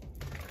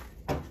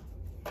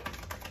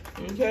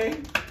 Okay?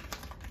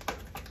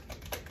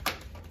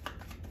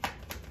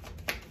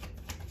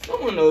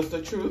 Someone knows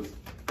the truth.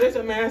 There's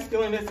a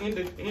masculine that's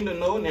in the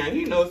know now.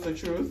 He knows the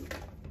truth.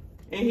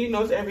 And he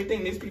knows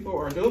everything these people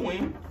are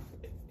doing.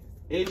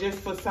 It's just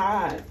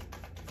facade.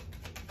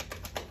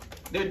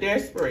 They're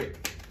desperate.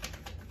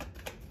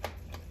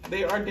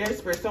 They are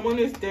desperate. Someone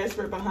is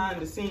desperate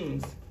behind the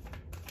scenes.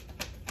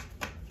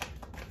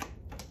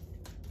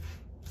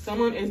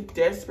 Someone is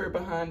desperate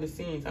behind the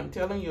scenes. I'm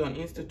telling you, an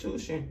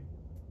institution.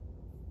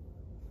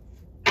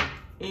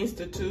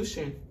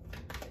 Institution.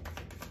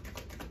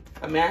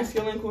 A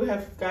masculine could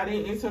have gotten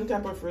in some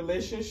type of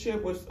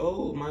relationship with,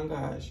 oh my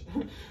gosh.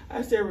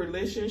 I said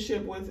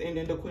relationship with, and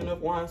then the Queen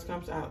of Wands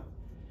comes out.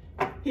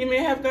 He may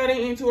have gotten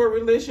into a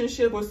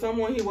relationship with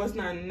someone he was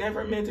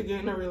never meant to get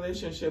in a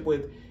relationship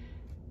with.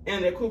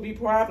 And there could be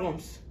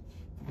problems.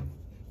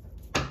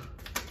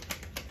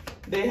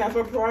 They have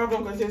a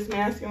problem because this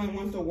masculine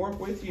wants to work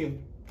with you.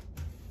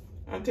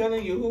 I'm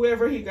telling you,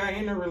 whoever he got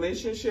in a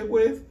relationship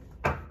with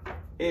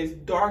is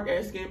dark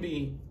as can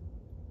be.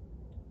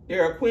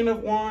 They're a Queen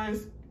of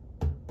Wands,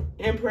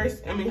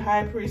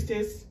 High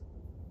Priestess.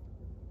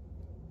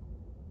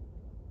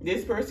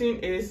 This person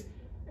is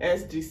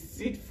as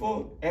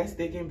deceitful as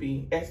they can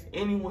be, as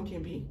anyone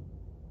can be.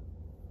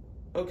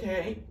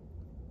 Okay?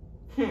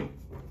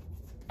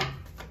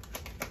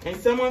 And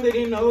someone that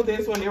didn't know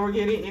this when they were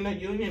getting in a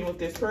union with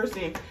this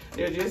person,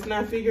 they're just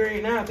not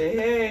figuring out that,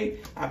 hey,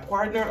 I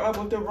partner up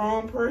with the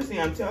wrong person.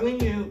 I'm telling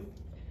you,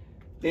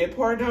 they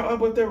partner up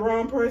with the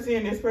wrong person,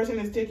 and this person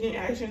is taking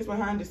actions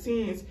behind the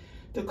scenes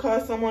to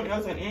cause someone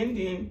else an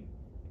ending,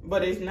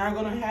 but it's not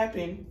going to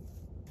happen.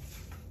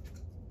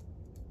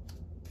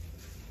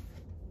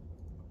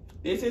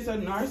 This is a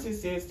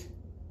narcissist.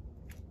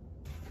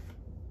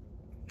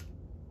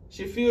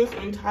 She feels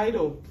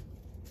entitled.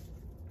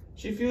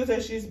 She feels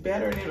that she's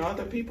better than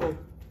other people,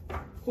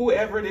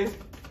 whoever this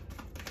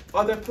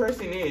other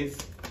person is.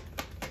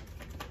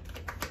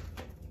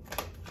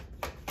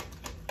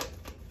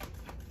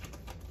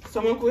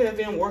 Someone could have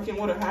been working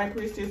with a High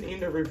Priestess in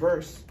the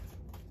reverse.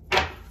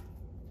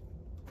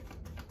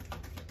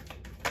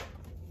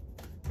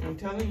 I'm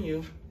telling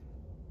you,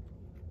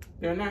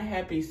 they're not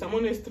happy.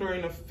 Someone is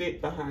throwing a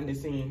fit behind the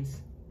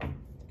scenes.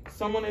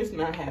 Someone is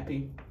not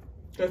happy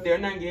because they're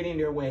not getting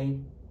their way.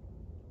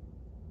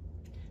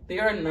 They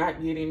are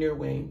not getting their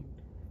way.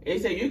 They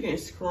say you can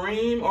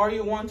scream all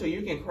you want to.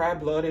 You can cry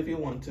blood if you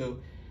want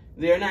to.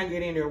 They're not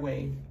getting their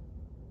way.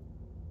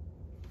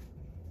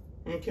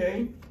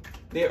 Okay?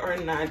 They are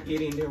not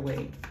getting their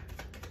way.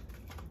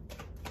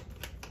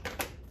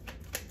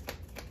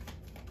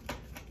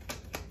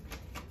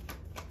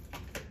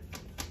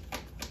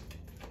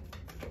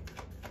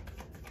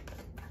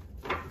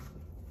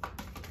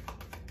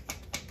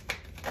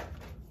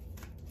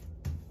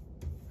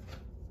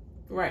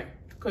 Right.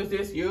 Because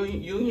this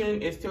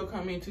union is still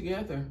coming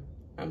together.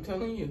 I'm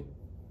telling you.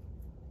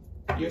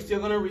 You're still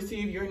going to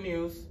receive your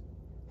news.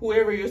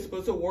 Whoever you're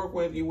supposed to work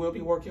with, you will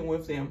be working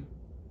with them.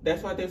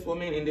 That's why this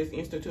woman in this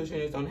institution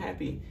is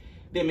unhappy.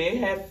 They may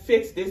have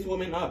fixed this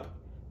woman up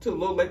to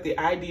look like the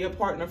ideal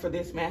partner for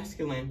this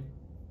masculine.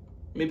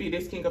 Maybe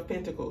this King of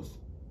Pentacles.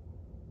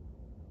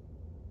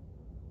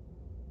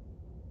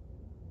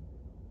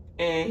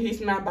 And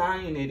he's not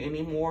buying it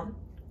anymore.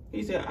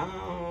 He said,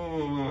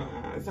 oh,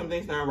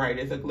 something's not right.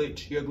 It's a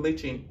glitch. You're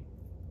glitching.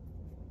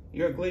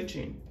 You're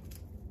glitching.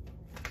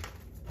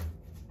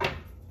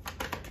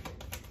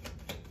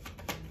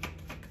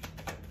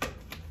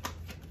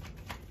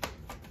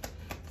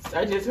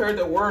 I just heard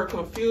the word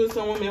confused.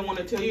 Someone may want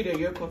to tell you that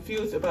you're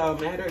confused about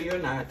a matter. You're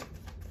not.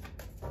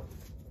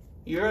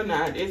 You're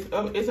not.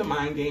 It's a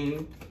mind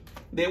game.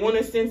 They want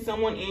to send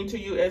someone into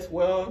you as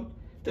well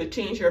to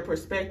change your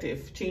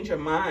perspective, change your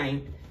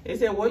mind. They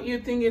said what you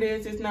think it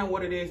is not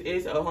what it is.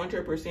 It's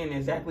 100%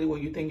 exactly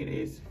what you think it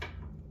is.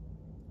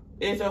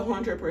 It's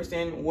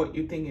 100% what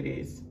you think it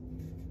is.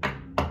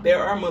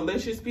 There are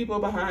malicious people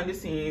behind the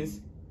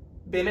scenes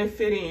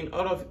benefiting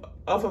off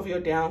of your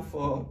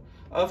downfall,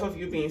 off of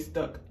you being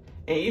stuck.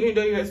 And even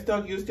though you're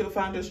stuck, you still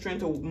find the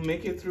strength to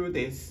make it through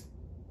this.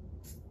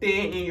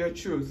 Stay in your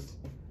truth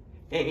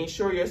and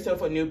ensure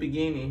yourself a new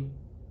beginning.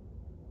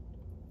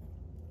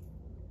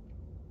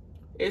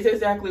 It's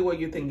exactly what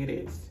you think it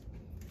is.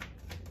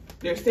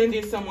 They're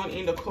sending someone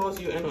in to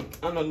cause you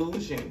an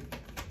illusion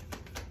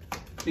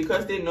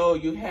because they know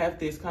you have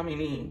this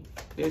coming in.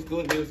 There's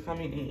good news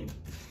coming in.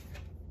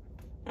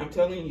 I'm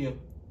telling you,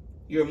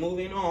 you're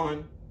moving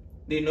on.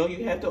 They know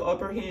you have the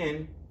upper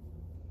hand.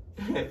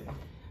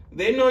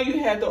 They know you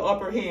have the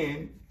upper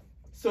hand.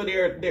 So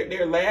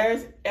their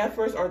last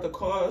efforts are to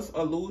cause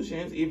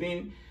illusions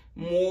even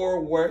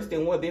more worse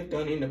than what they've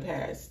done in the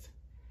past.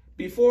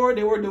 Before,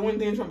 they were doing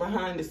things from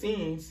behind the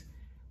scenes,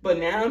 but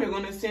now they're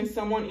going to send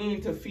someone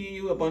in to feed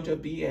you a bunch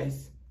of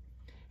BS.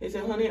 They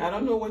said, honey, I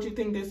don't know what you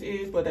think this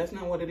is, but that's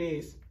not what it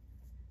is.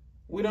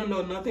 We don't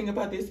know nothing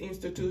about this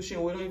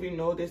institution. We don't even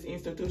know this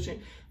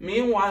institution.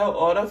 Meanwhile,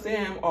 all of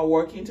them are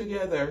working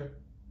together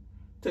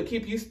to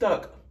keep you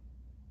stuck.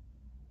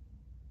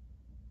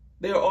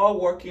 They're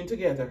all working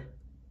together.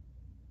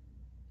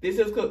 This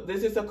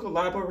is a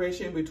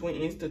collaboration between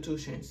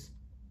institutions.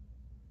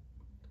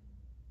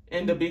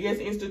 And the biggest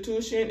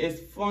institution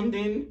is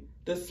funding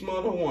the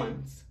smaller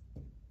ones.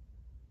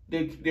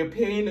 They're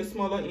paying the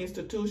smaller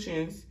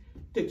institutions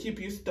to keep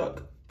you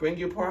stuck, bring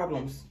you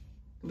problems,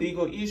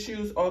 legal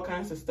issues, all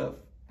kinds of stuff.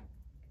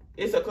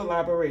 It's a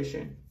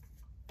collaboration.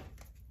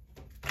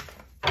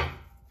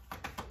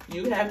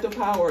 You have the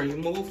power. You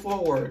move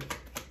forward.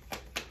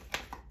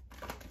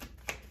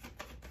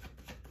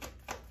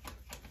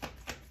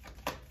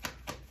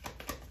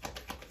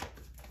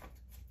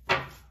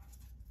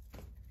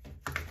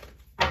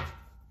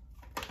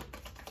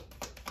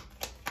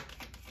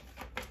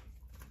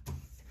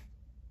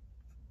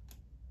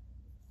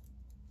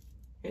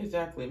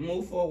 Exactly.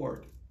 Move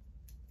forward.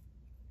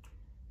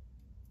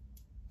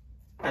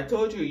 I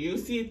told you, you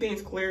see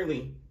things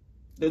clearly.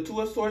 The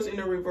Two of Swords in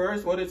the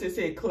reverse, what does it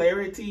say?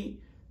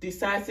 Clarity,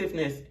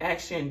 decisiveness,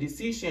 action,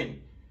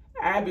 decision,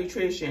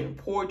 arbitration,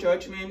 poor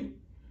judgment,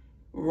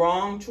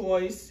 wrong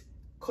choice,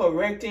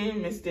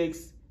 correcting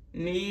mistakes,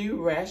 need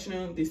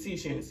rational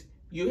decisions.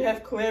 You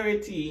have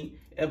clarity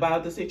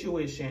about the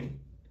situation.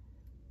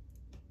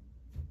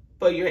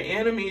 But your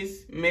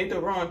enemies made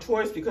the wrong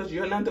choice because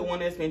you're not the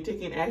one that's been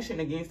taking action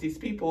against these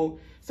people.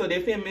 So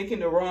they've been making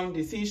the wrong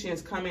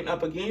decisions coming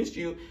up against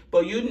you.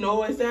 But you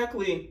know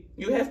exactly,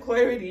 you have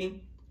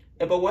clarity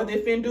about what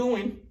they've been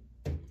doing.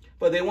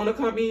 But they want to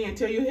come in and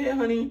tell you, hey,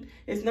 honey,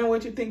 it's not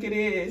what you think it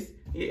is.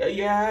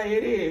 Yeah,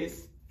 it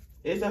is.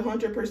 It's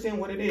 100%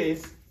 what it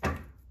is.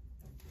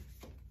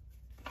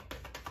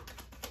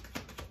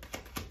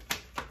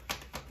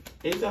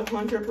 It's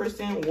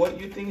 100% what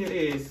you think it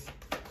is.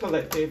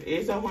 Collective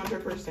is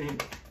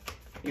 100%.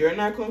 You're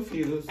not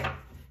confused.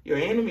 Your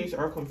enemies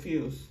are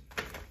confused.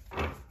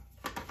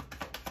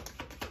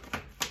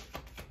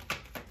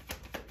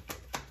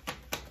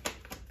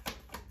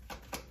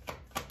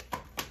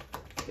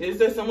 Is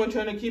there someone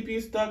trying to keep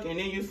you stuck and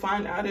then you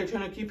find out they're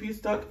trying to keep you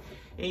stuck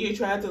and you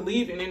try to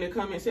leave and then they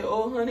come and say,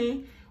 oh,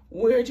 honey,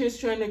 we're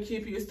just trying to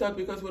keep you stuck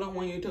because we don't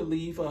want you to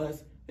leave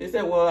us. They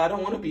said, well, I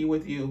don't want to be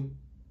with you.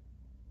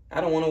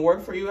 I don't want to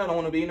work for you. I don't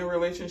want to be in a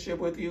relationship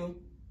with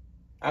you.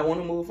 I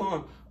want to move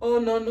on. Oh,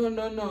 no, no,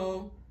 no,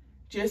 no.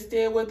 Just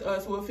stay with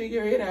us. We'll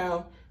figure it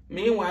out.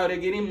 Meanwhile, they're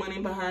getting money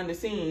behind the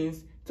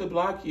scenes to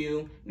block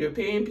you. They're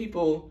paying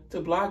people to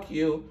block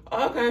you.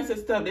 All kinds of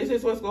stuff. This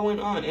is what's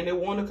going on. And they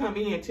want to come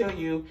in and tell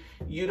you,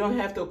 you don't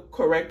have the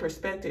correct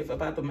perspective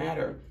about the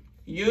matter.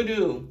 You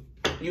do.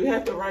 You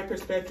have the right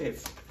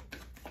perspective.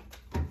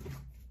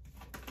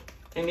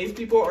 And these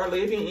people are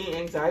living in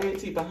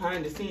anxiety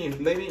behind the scenes,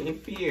 living in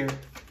fear.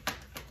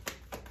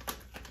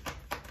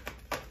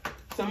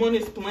 Someone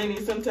is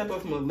planning some type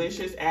of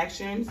malicious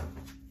actions.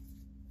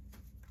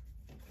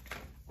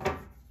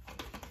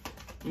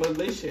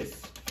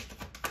 Malicious.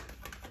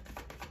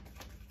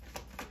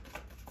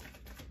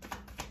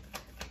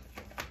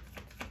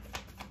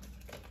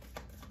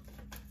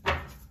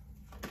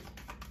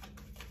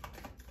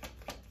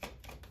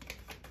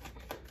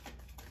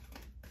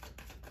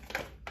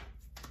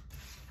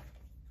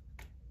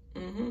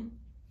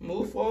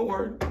 Move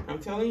forward. I'm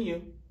telling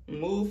you,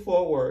 move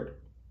forward.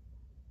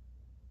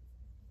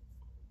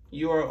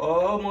 You are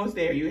almost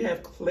there. You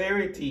have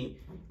clarity,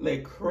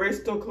 like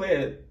crystal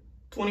clear,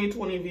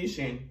 20/20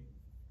 vision.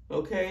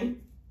 Okay?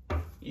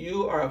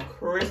 You are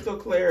crystal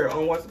clear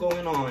on what's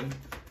going on.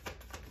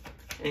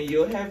 And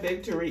you'll have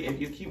victory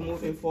if you keep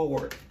moving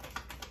forward.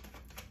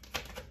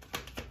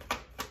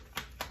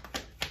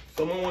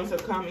 Someone wants to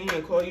come in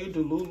and call you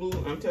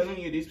Delulu. I'm telling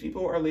you, these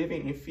people are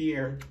living in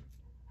fear.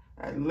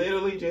 I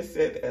literally just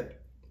said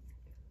that.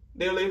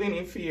 They're living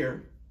in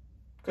fear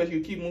because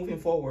you keep moving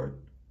forward.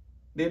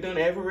 They've done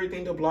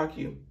everything to block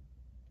you,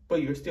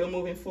 but you're still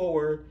moving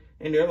forward.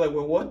 And they're like,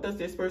 well, what does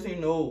this person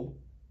know?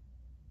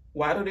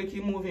 Why do they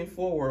keep moving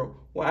forward?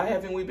 Why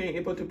haven't we been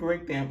able to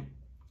break them?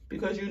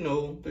 Because you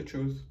know the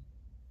truth.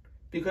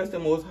 Because the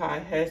Most High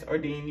has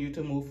ordained you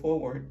to move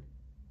forward.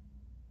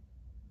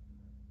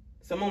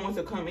 Someone wants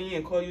to come in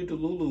and call you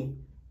Delulu.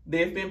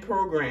 They've been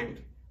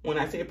programmed. When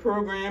I say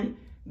programmed,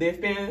 they've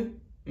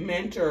been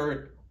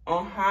mentored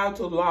on how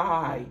to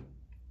lie,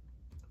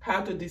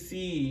 how to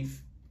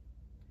deceive.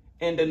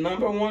 And the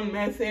number one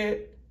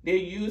method they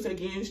use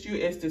against you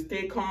is to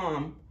stay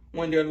calm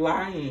when they're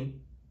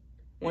lying,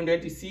 when they're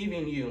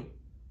deceiving you.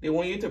 They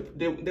want you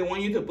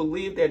to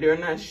believe that they're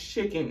not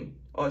shaken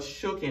or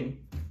shooken.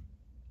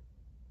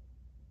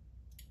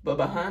 But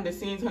behind the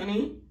scenes,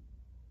 honey,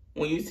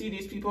 when you see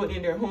these people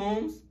in their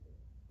homes,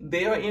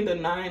 they are in the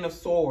 9 of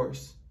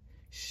Swords.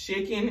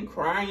 shaking,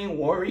 crying,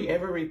 worry,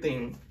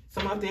 everything.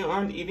 Some of them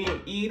aren't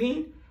even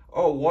eating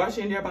or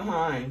washing their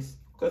behinds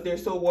because they're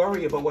so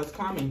worried about what's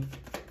coming.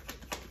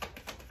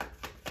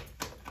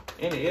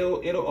 And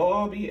it'll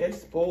all be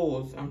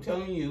exposed. I'm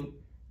telling you,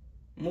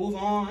 move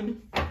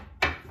on.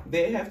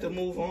 They have to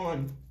move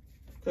on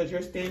because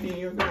you're standing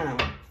your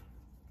ground.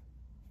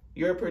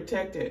 You're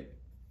protected.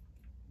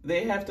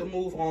 They have to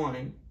move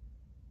on.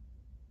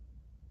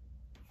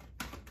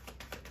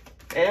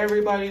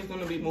 Everybody's going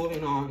to be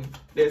moving on.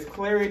 There's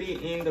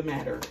clarity in the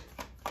matter.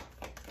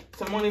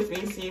 Someone is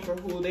being seen for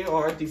who they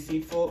are,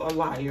 deceitful, a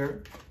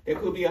liar. There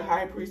could be a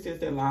high priestess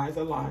that lies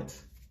a lot.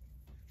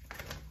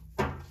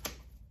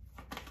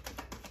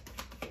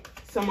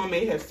 Someone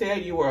may have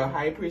said you were a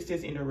high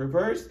priestess in the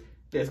reverse.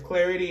 There's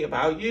clarity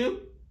about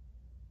you.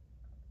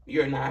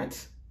 You're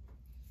not.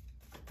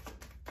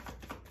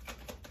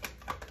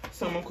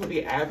 Someone could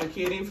be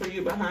advocating for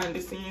you behind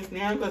the scenes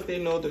now because they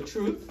know the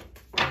truth.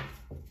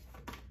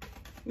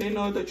 They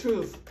know the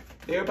truth.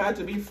 They're about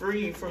to be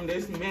free from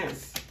this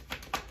mess.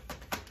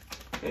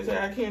 They say,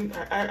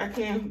 I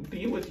can't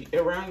be with you,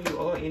 around you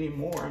all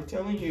anymore. I'm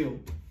telling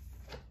you.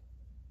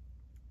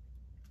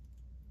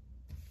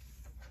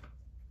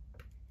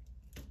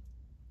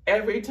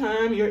 Every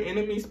time your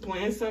enemies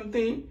plan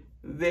something,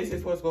 this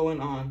is what's going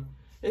on.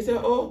 They say,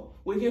 oh,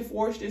 we can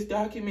forge this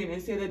document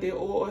and say that they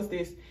owe us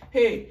this.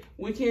 Hey,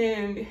 we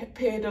can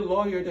pay the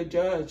lawyer, the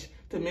judge,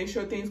 to make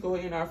sure things go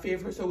in our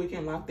favor so we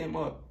can lock them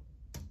up.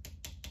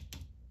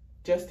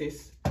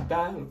 Justice,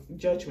 balance,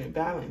 judgment,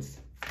 balance.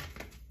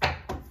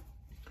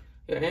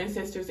 Your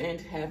ancestors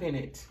ain't having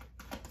it.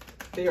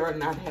 They are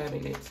not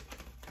having it.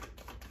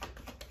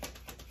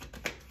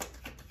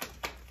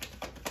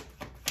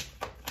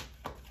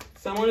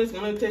 Someone is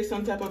going to take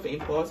some type of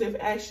impulsive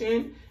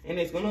action and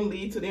it's going to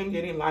lead to them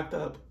getting locked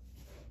up.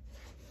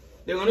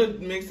 They're going to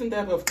make some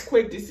type of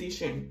quick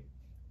decision.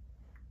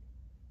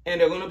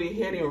 And they're going to be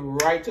heading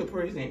right to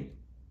prison,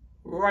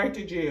 right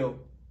to jail.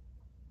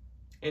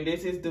 And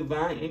this is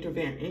divine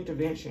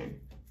intervention.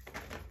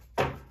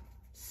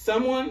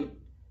 Someone,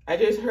 I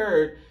just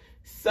heard,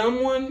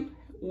 someone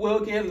will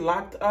get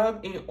locked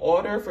up in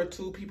order for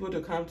two people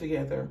to come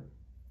together.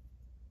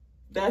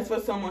 That's for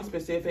someone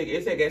specific.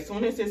 It's like as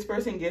soon as this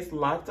person gets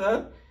locked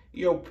up,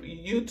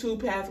 you two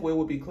pathway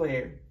will be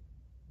clear.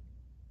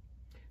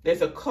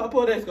 There's a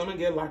couple that's going to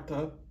get locked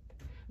up.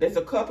 There's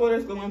a couple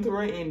that's going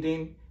through an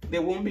ending. They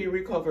won't be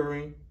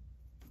recovering.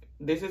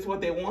 This is what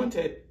they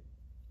wanted.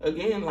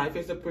 Again, life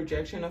is a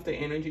projection of the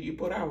energy you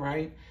put out,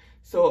 right?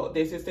 So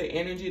this is the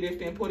energy they've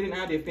been putting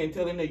out. They've been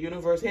telling the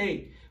universe,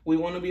 hey, we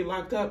want to be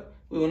locked up.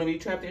 We want to be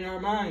trapped in our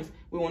minds.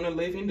 We want to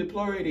live in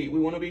deployability. We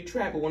want to be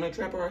trapped. We want to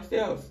trap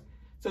ourselves.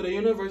 So the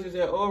universe is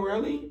like, oh,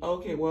 really?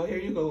 Okay, well, here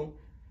you go.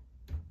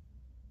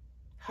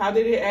 How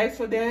did they ask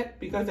for that?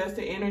 Because that's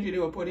the energy they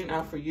were putting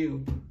out for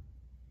you.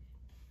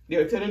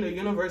 They're telling the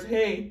universe,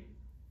 hey,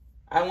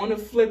 I want to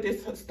flip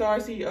this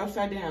starseed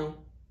upside down.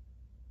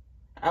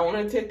 I want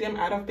to take them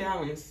out of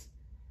balance.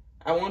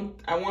 I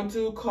want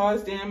to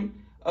cause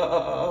them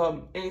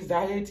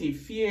anxiety,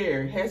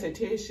 fear,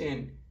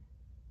 hesitation.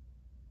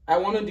 I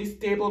want to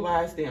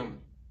destabilize them.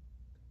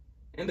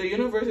 And the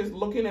universe is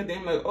looking at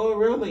them like, oh,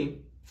 really?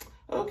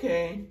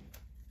 Okay.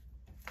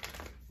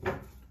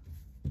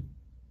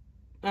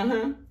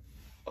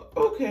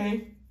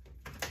 Okay.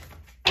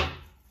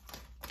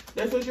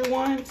 That's what you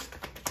want?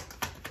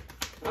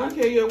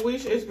 Okay, your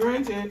wish is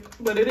granted.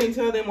 But it didn't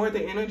tell them where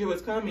the energy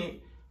was coming.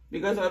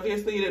 Because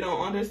obviously they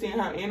don't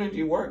understand how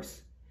energy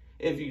works.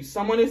 If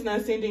someone is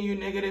not sending you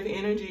negative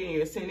energy and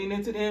you're sending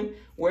it to them,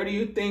 where do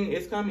you think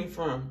it's coming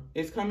from?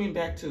 It's coming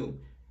back to,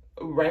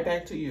 right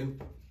back to you.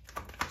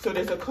 So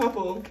there's a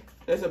couple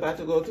that's about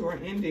to go through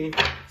an ending.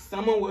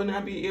 Someone will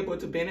not be able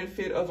to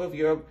benefit off of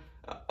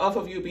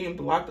you being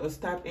blocked or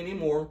stopped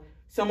anymore.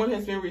 Someone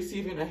has been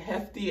receiving a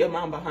hefty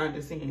amount behind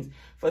the scenes.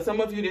 For some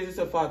of you, this is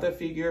a father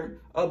figure,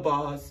 a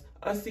boss,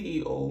 a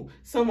CEO,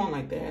 someone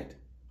like that.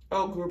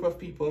 A group of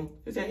people.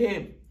 They say,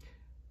 hey,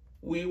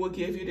 we will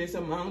give you this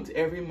amount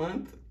every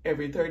month,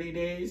 every 30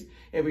 days,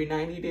 every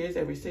 90 days,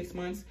 every 6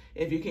 months.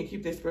 If you can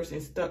keep this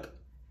person stuck,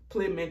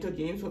 play mental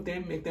games with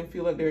them, make them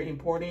feel like they're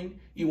important.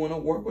 You want to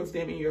work with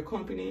them in your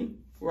company,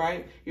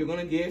 right? You're going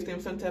to give them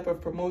some type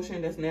of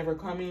promotion that's never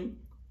coming.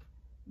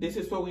 This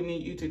is what we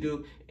need you to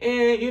do.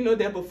 And you know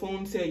that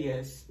buffoon said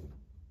yes.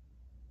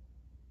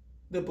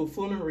 The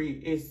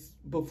buffoonery is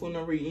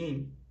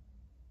buffoonerying.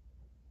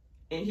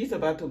 And he's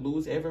about to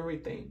lose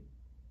everything.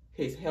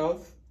 His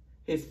health,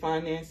 his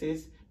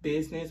finances,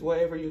 business,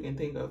 whatever you can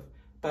think of.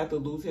 About to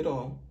lose it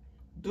all.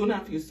 Do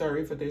not feel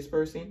sorry for this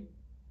person.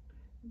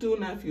 Do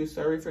not feel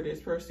sorry for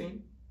this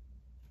person.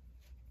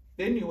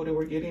 They knew what they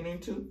were getting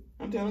into.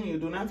 I'm telling you,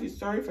 do not feel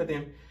sorry for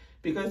them.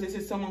 Because this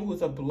is someone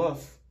who's a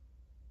bluff,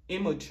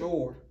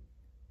 immature,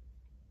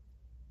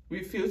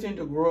 refusing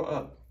to grow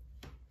up.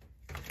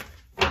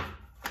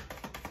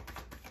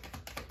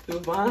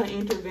 Divine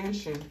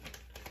intervention.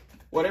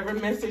 Whatever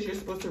message you're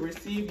supposed to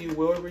receive, you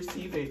will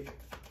receive it.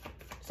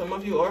 Some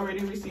of you already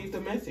received the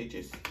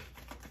messages.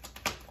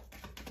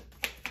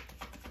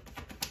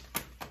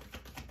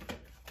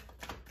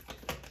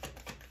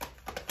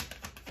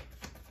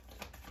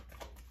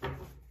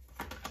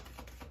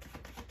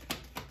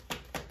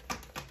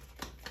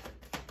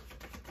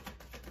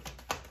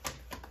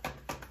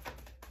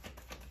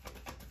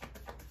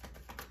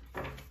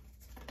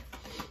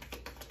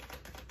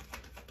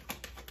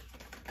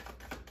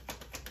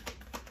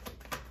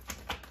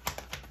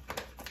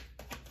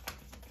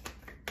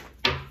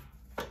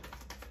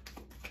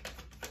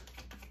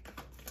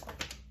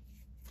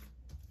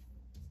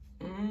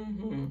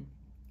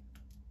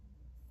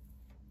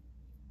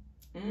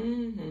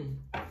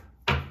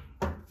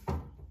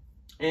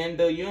 And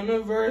the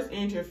universe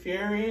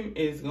interfering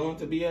is going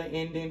to be an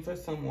ending for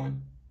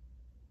someone.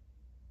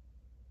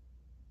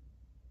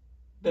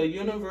 The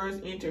universe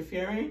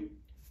interfering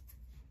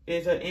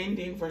is an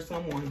ending for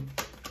someone.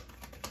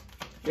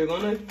 You're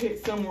going to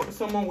hit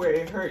someone where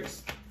it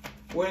hurts,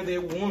 where they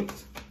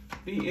won't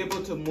be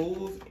able to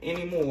move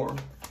anymore.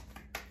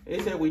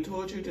 It said, we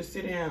told you to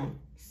sit down.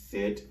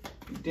 Sit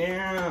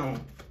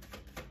down.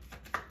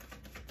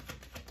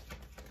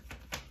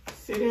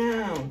 Sit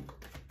down.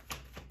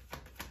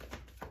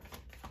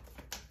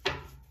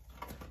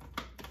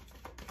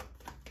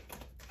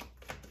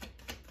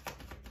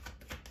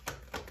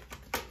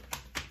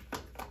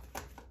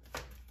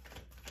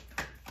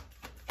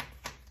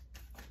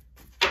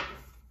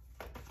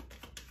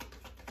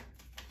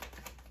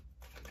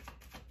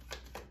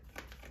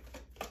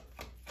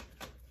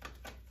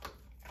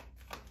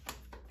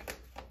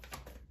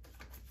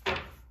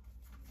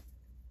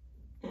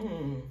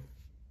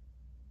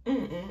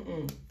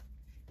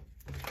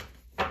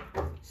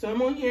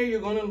 Someone here,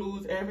 you're going to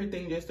lose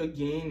everything just to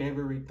gain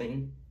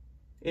everything.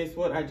 It's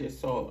what I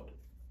just saw.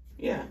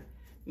 Yeah.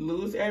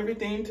 Lose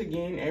everything to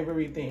gain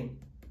everything.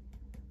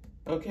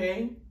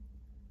 Okay?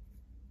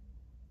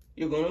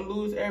 You're going to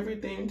lose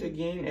everything to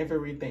gain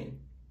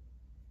everything.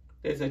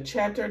 There's a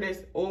chapter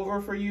that's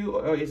over for you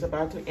or is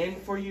about to end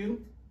for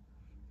you.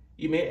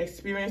 You may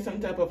experience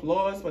some type of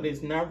loss, but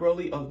it's not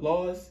really a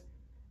loss.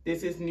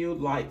 This is new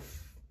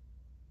life.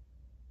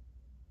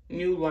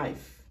 New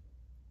life.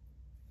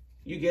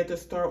 You get to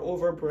start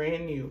over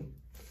brand new,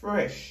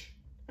 fresh.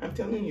 I'm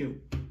telling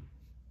you.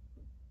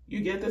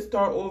 You get to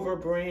start over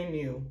brand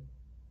new.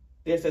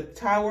 There's a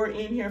tower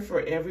in here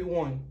for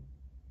everyone.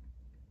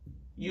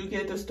 You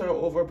get to start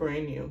over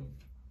brand new.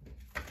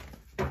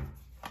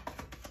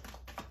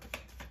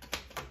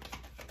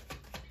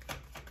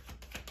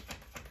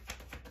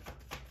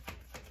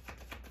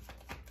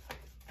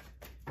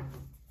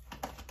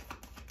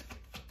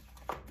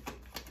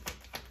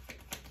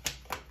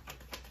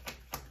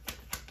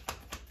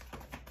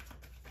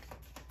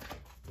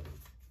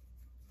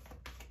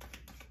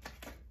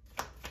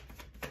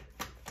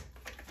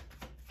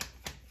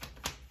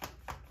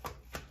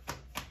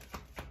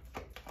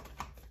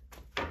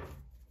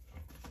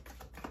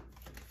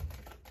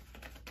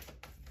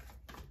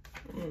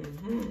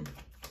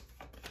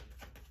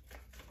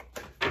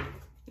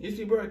 These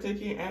people are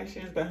taking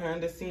actions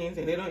behind the scenes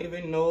and they don't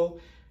even know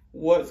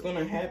what's going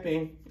to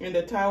happen. And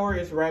the tower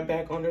is right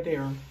back under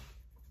there.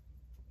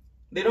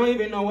 They don't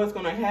even know what's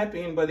going to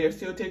happen, but they're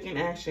still taking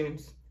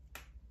actions.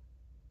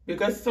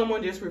 Because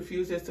someone just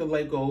refuses to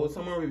let go.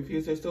 Someone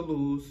refuses to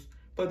lose,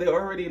 but they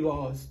already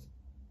lost.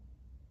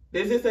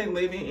 This is like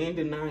living in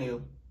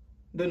denial.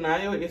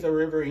 Denial is a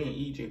river in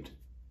Egypt.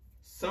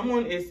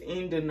 Someone is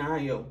in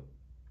denial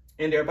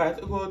and they're about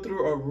to go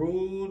through a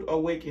rude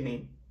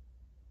awakening.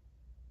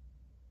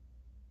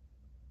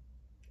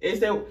 Is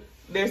that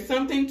there's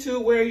something to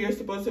where you're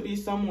supposed to be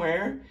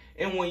somewhere,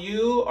 and when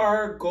you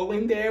are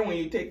going there, when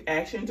you take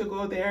action to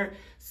go there,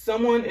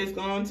 someone is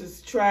going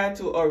to try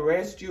to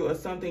arrest you or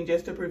something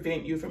just to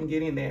prevent you from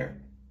getting there.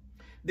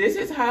 This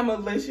is how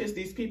malicious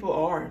these people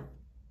are.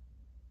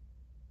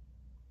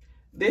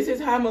 This is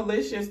how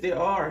malicious they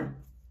are.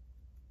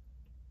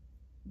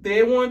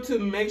 They want to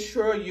make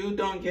sure you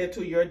don't get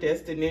to your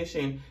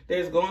destination.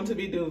 There's going to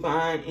be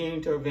divine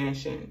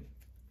intervention.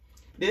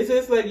 This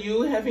is like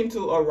you having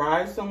to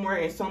arrive somewhere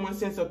and someone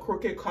sends a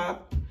crooked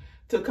cop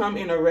to come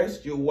and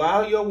arrest you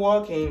while you're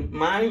walking.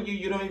 Mind you,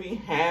 you don't even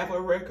have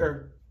a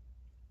record.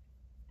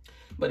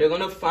 But they're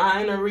going to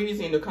find a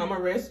reason to come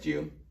arrest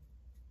you.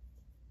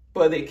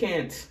 But they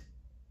can't.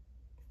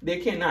 They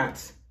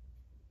cannot.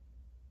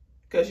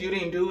 Because you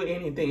didn't do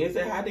anything. It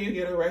said, how do you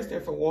get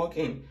arrested for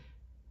walking?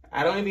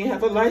 I don't even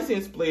have a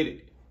license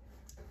plate.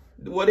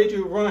 What did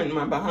you run?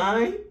 My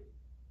behind?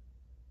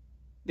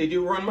 Did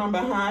you run my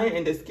behind?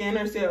 And the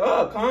scanner said,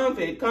 oh,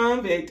 convict,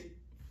 convict.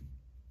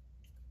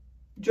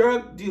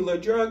 Drug dealer,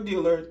 drug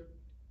dealer.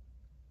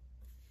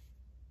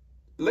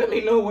 Let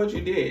me know what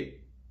you did.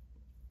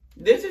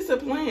 This is a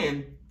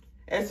plan.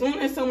 As soon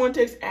as someone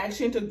takes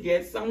action to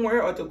get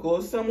somewhere or to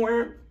go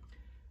somewhere,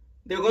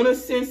 they're going to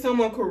send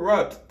someone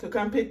corrupt to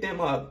come pick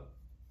them up.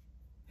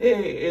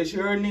 Hey, is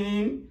your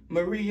name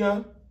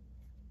Maria?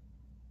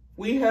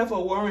 We have a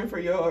warrant for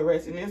your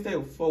arrest. And they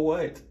say, for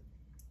what?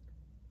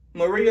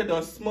 Maria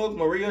don't smoke.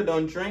 Maria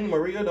don't drink.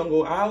 Maria don't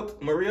go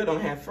out. Maria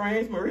don't have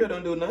friends. Maria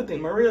don't do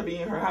nothing. Maria be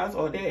in her house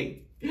all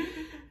day.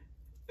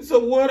 So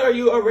what are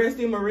you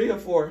arresting Maria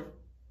for?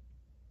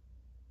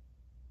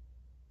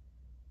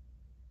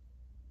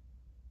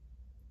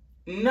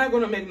 Not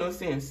going to make no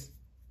sense.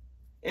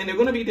 And they're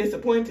going to be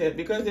disappointed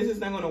because this is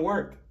not going to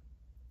work.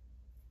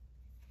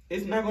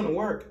 It's not going to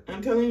work.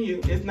 I'm telling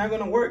you, it's not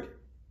going to work.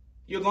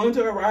 You're going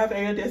to arrive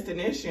at your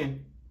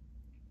destination.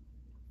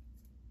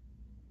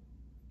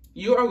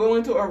 You are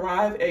going to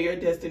arrive at your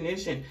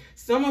destination.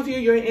 Some of you,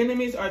 your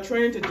enemies are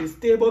trying to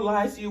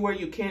destabilize you where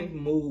you can't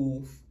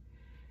move.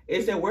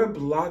 It's that we're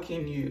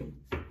blocking you.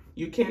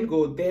 You can't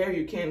go there.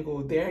 You can't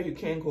go there. You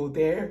can't go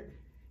there.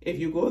 If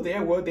you go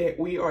there,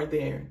 we are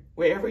there.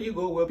 Wherever you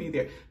go, we'll be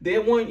there. They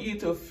want you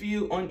to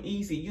feel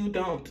uneasy. You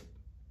don't.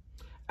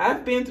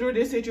 I've been through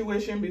this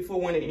situation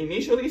before. When it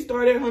initially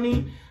started,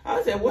 honey,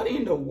 I said, what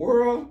in the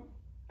world?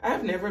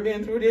 I've never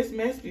been through this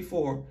mess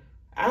before.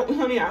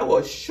 Honey, I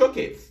was shook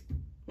it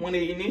when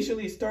it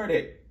initially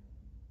started.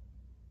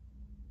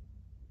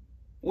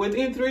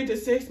 Within 3 to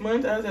 6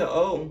 months, I said,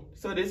 oh,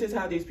 so this is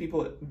how these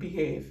people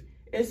behave.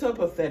 It's so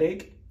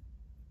pathetic.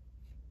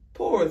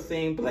 Poor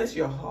thing, bless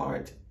your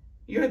heart.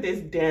 You're this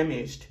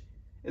damaged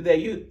that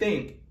you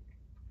think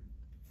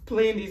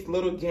playing these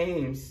little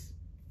games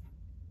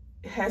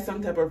has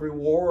some type of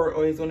reward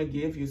or is going to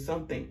give you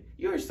something.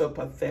 You're so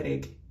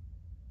pathetic.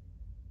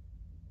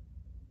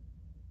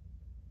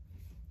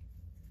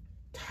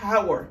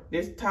 Tower.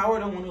 This tower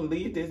don't want to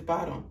leave this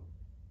bottom.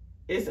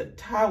 It's a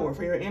tower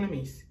for your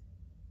enemies.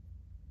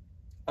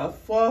 A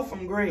fall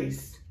from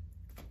grace.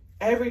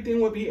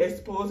 Everything will be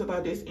exposed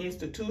about this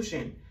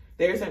institution.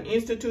 There's an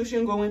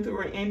institution going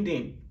through an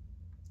ending.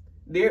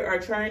 They are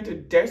trying to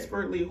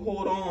desperately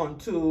hold on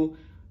to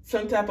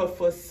some type of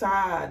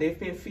facade they've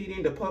been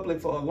feeding the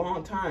public for a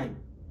long time.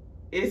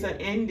 It's an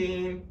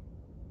ending.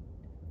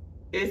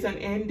 It's an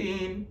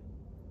ending.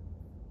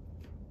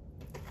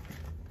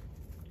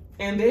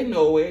 And they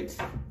know it.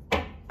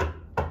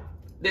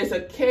 There's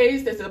a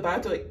case that's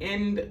about to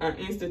end an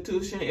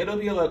institution. It'll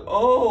be like,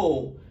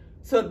 oh,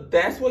 so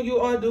that's what you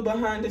all do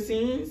behind the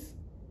scenes?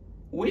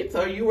 We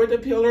thought you were the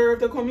pillar of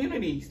the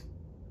communities.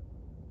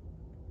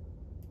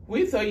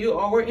 We thought you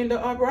all were in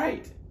the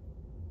upright.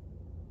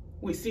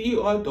 We see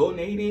you all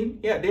donating.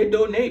 Yeah, they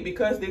donate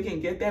because they can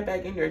get that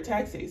back in their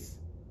taxes.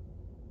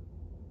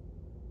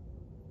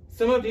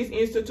 Some of these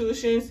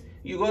institutions,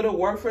 you go to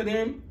work for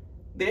them,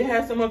 they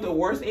have some of the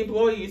worst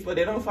employees, but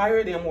they don't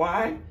fire them.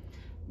 Why?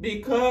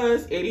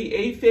 Because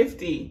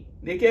 8850,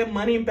 they get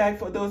money back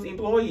for those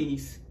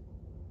employees.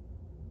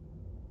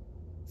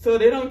 So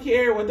they don't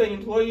care what the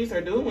employees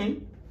are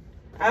doing.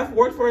 I've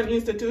worked for an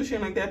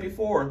institution like that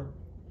before.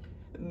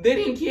 They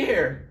didn't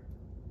care.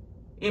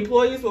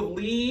 Employees would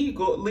leave,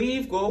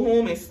 go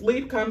home and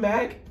sleep, come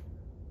back.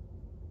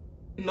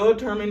 No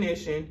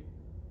termination.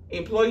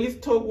 Employees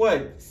took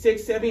what?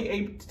 6, 7,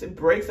 8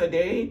 breaks a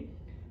day?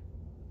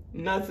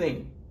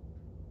 Nothing.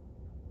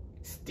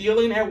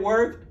 Stealing at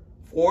work,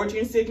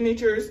 forging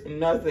signatures,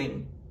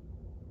 nothing.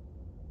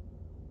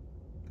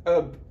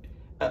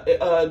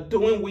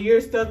 Doing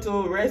weird stuff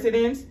to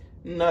residents,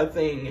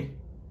 nothing.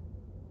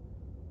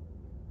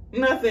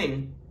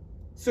 Nothing.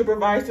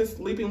 Supervisors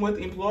sleeping with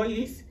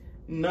employees,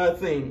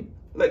 nothing.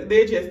 Like,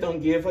 they just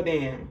don't give a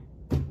damn.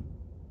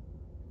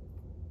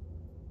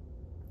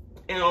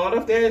 And all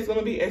of that is going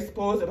to be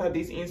exposed about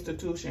these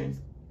institutions.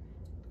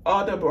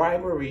 All the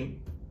bribery,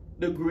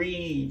 the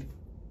greed,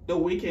 the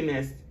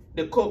wickedness,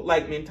 the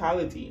cult-like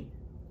mentality.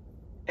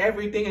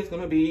 Everything is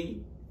going to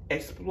be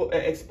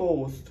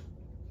exposed.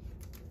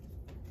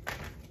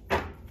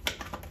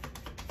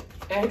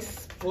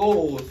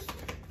 Exposed.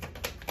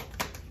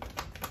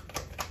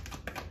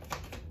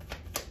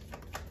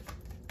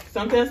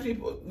 Sometimes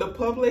people, the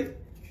public,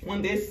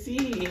 when they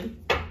see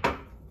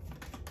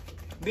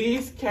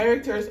these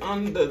characters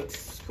on the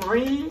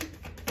screen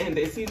and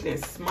they see them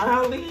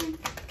smiling,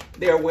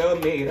 they're well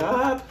made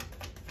up,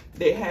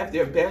 they have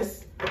their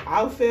best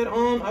outfit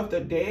on of the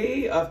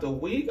day, of the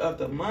week, of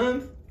the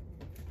month.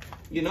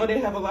 You know, they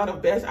have a lot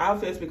of best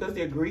outfits because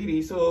they're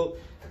greedy, so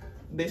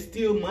they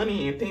steal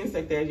money and things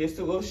like that just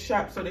to go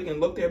shop so they can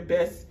look their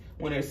best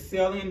when they're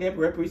selling their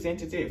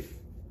representative,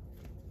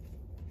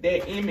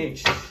 their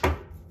image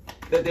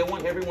that they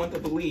want everyone to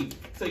believe.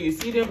 So you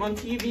see them on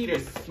TV, they're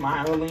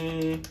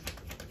smiling,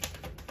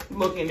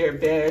 looking their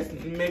best,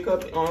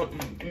 makeup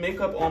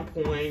on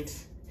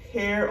point,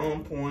 hair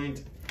on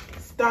point,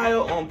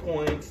 style on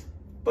point,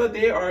 but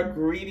they are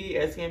greedy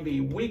as can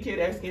be, wicked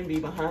as can be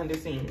behind the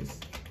scenes.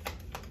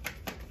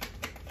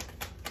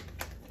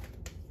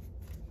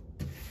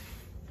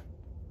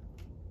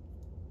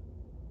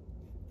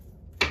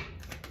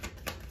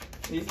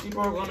 These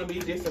people are going to be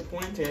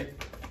disappointed.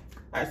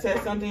 I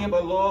said something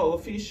about law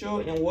official,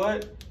 and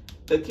what?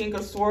 The King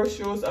of Swords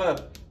shows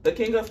up. The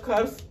King of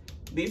Cups,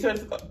 these are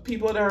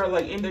people that are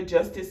like in the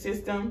justice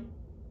system.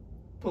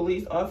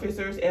 Police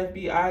officers,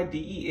 FBI,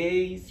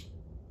 DEAs.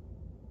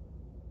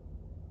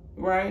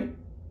 Right?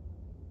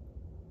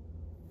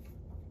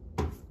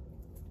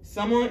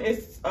 Someone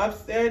is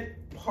upset,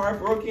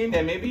 heartbroken,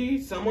 that maybe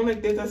someone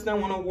like this does not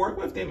want to work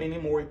with them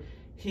anymore.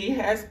 He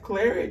has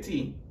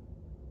clarity.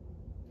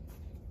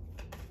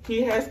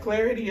 He has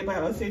clarity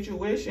about a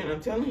situation,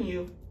 I'm telling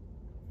you.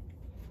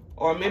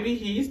 Or maybe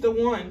he's the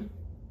one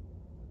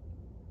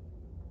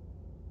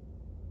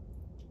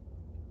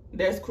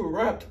that's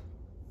corrupt.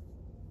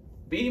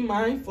 Be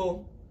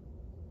mindful.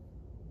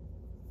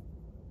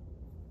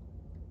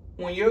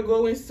 When you're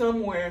going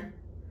somewhere,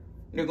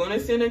 they're going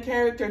to send a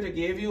character to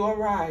give you a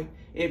ride.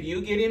 If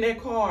you get in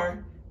that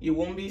car, you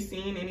won't be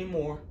seen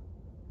anymore.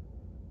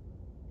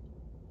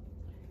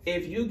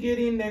 If you get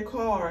in that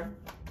car,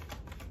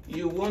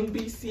 you won't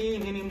be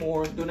seen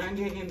anymore. Do not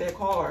get in that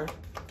car.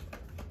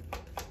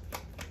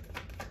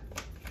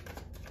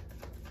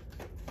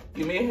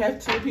 You may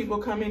have two people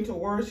coming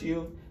towards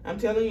you. I'm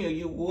telling you,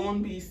 you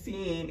won't be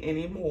seen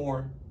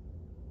anymore.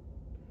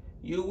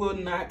 You will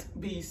not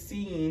be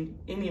seen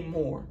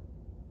anymore.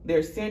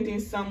 They're sending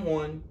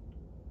someone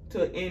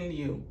to end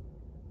you.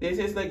 This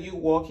is like you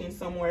walking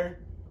somewhere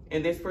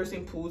and this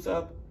person pulls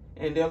up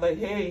and they're like,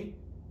 hey,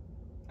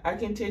 I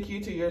can take you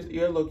to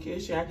your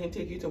location. I can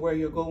take you to where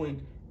you're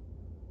going.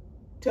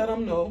 Tell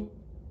them no.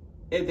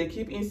 If they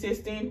keep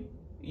insisting,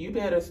 you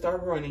better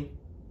start running.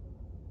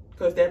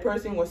 Because that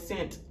person was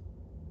sent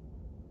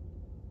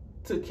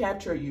to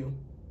capture you.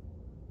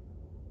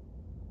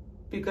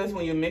 Because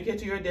when you make it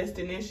to your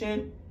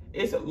destination,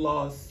 it's a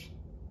loss.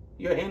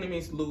 Your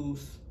enemies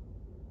lose.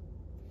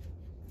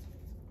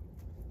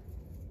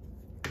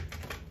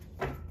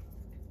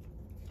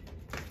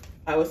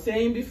 I was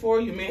saying before,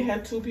 you may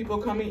have two people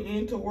coming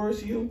in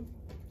towards you.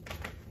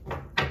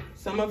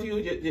 Some of you,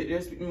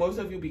 most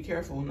of you, be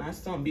careful. Not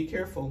some, be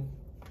careful.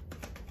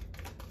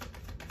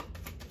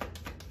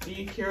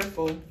 Be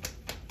careful.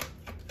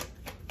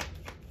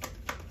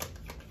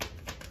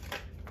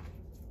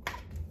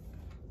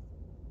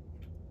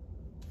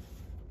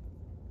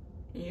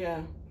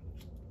 Yeah.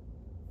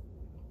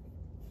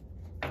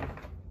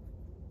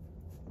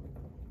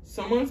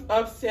 Someone's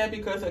upset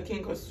because of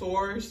King of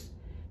Swords.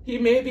 He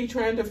may be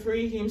trying to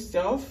free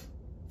himself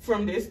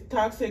from this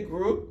toxic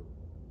group,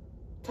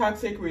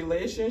 toxic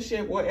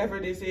relationship,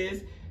 whatever this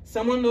is.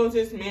 Someone knows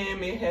this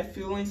man may have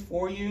feelings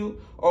for you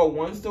or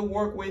wants to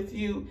work with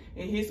you,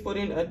 and he's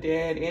putting a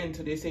dead end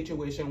to this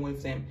situation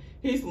with them.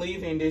 He's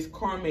leaving this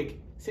karmic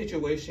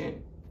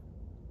situation.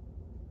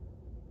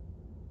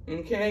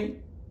 Okay?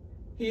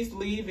 He's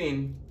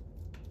leaving.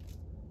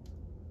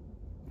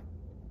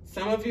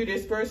 Some of you,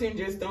 this person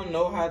just don't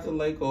know how to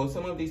let go.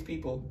 Some of these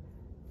people,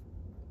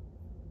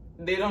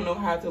 they don't know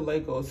how to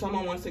let go.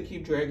 Someone wants to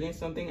keep dragging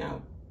something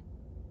out.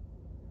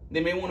 They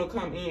may want to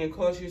come in and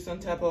cause you some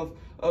type of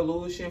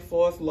illusion,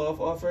 false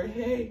love offer.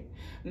 Hey,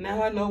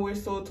 now I know we're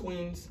soul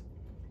twins.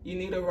 You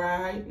need a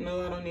ride?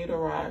 No, I don't need a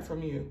ride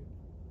from you.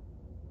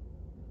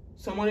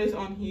 Someone is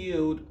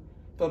unhealed,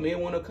 but may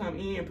want to come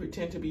in and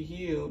pretend to be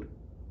healed.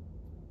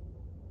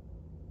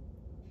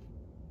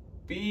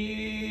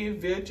 Be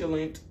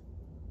vigilant.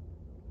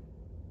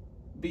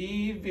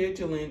 Be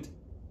vigilant.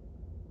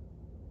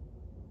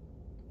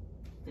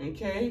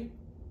 Okay?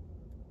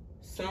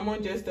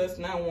 Someone just does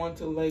not want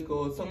to let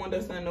go. Someone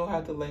does not know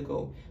how to let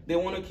go. They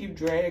want to keep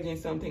dragging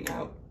something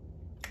out.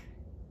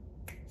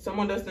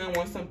 Someone does not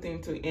want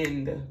something to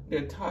end.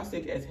 They're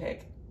toxic as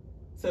heck.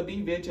 So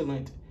be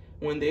vigilant.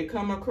 When they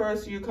come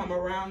across you, come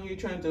around you,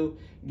 trying to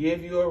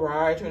give you a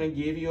ride, trying to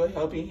give you a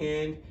helping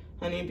hand,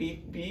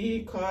 honey,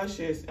 be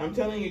cautious. I'm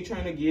telling you,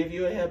 trying to give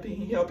you a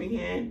helping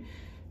hand,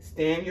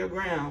 stand your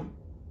ground.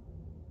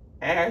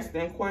 Ask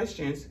them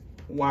questions.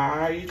 Why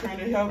are you trying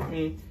to help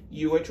me?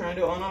 You were trying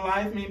to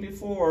unalive me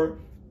before.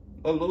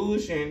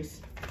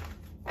 Illusions.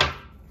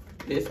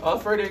 This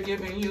offer they're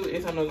giving you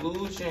is an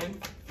illusion.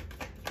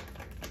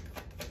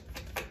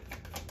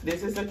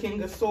 This is a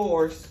King of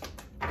Swords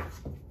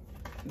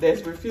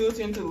that's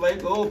refusing to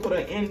let go, put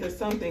an end to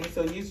something,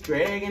 so he's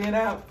dragging it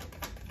out.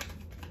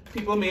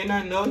 People may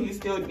not know he's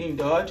still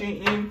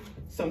indulging in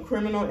some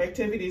criminal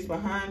activities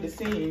behind the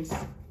scenes.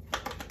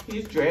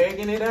 He's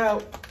dragging it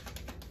out.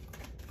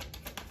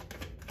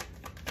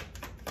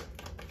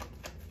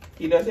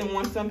 He doesn't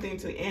want something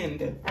to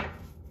end.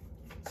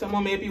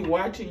 Someone may be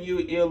watching you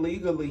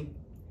illegally,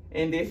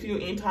 and they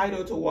feel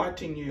entitled to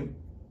watching you.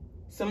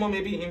 Someone may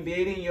be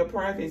invading your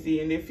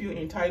privacy, and they feel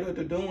entitled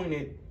to doing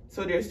it,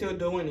 so they're still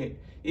doing it,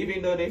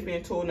 even though they've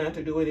been told not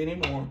to do it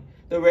anymore.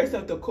 The rest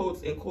of the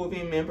cults and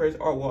coven members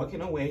are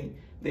walking away.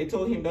 They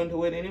told him don't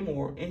do it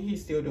anymore, and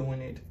he's still doing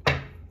it.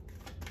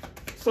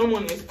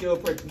 Someone is still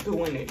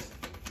doing it.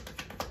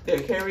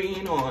 They're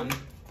carrying on.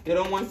 They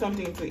don't want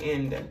something to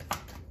end.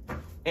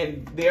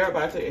 And they're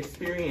about to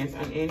experience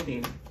an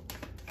ending.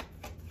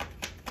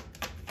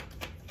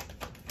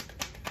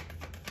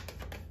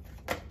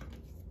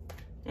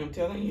 I'm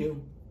telling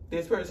you,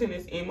 this person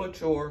is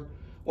immature.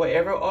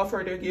 Whatever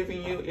offer they're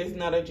giving you is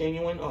not a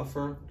genuine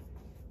offer.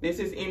 This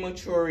is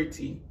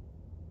immaturity.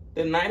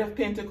 The Knight of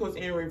Pentacles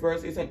in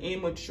reverse is an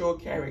immature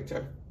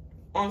character.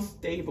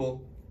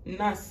 Unstable,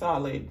 not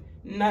solid,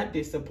 not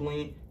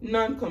disciplined,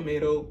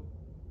 non-committal.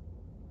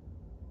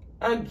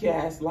 A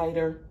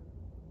gaslighter.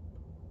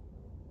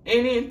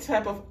 Any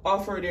type of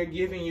offer they're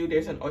giving you,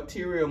 there's an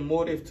ulterior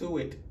motive to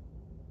it.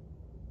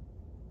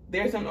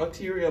 There's an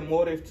ulterior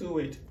motive to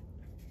it.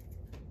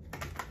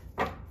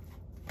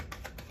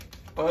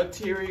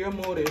 Ulterior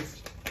motive.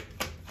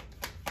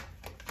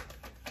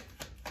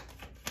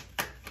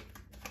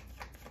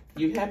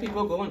 You have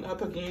people going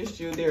up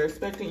against you. They're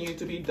expecting you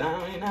to be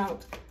down and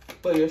out,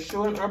 but you're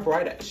showing a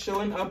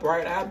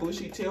bright-eyed,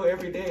 bushy tail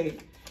every day,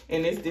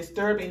 and it's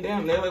disturbing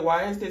them. They're like,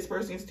 why is this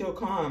person still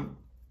calm?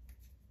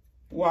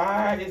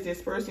 Why is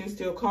this person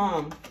still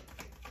calm?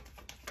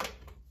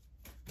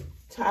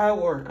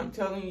 Tower, I'm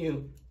telling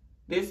you,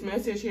 this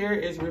message here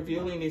is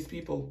revealing these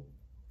people.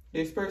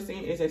 This person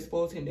is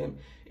exposing them.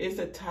 It's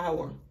a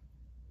tower.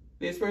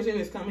 This person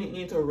is coming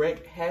in to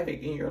wreak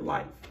havoc in your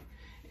life.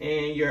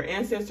 And your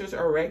ancestors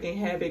are wreaking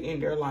havoc in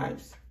their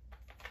lives.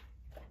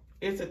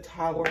 It's a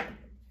tower.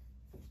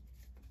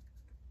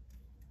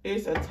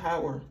 It's a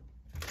tower.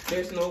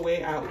 There's no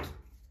way out.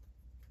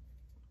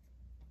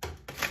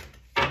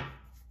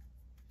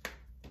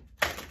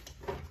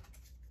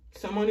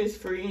 Someone is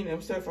freeing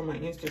themselves from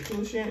an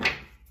institution.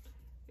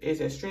 It's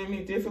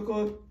extremely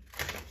difficult.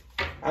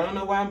 I don't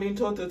know why I'm being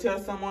told to tell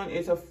someone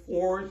it's a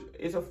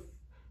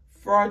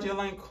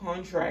fraudulent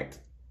contract.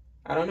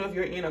 I don't know if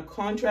you're in a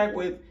contract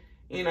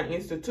in an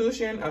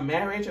institution, a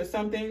marriage or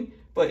something,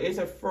 but it's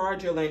a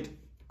fraudulent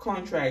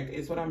contract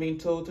is what I'm being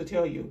told to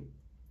tell you.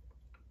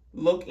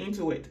 Look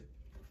into it.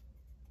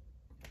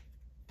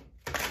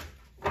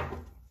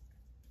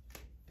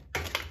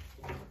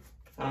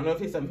 I don't know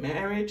if it's a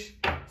marriage.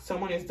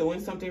 Someone is doing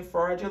something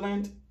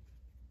fraudulent.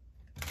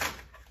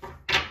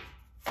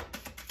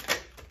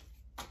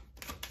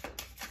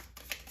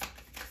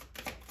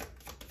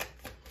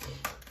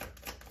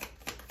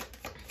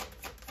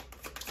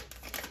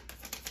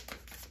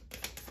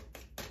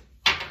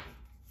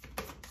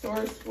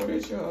 Source, what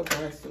is your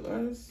advice to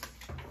us?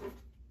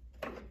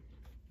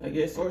 I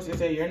guess sources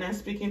say, you're not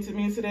speaking to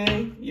me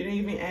today. You didn't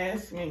even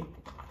ask me.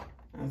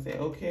 I say,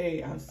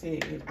 okay, I'll say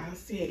it. I'll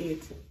say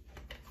it.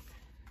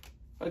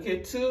 Okay,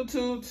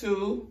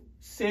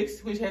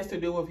 2226, which has to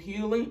do with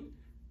healing,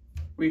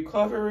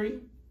 recovery,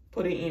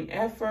 putting in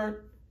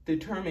effort,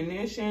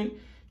 determination.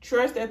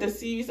 Trust that the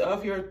seeds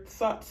of your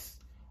thoughts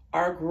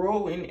are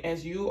growing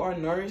as you are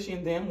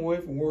nourishing them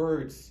with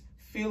words,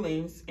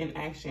 feelings, and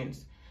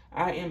actions.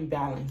 I am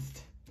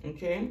balanced.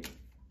 Okay.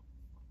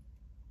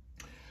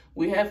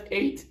 We have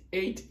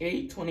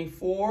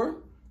 88824,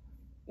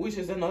 which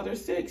is another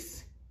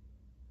 6.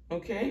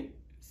 Okay.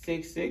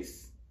 6,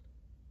 6,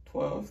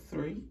 12,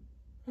 3.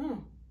 Huh.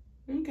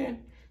 Okay.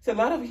 It's a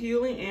lot of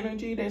healing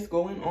energy that's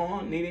going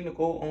on, needing to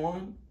go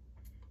on.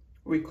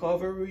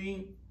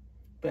 Recovery,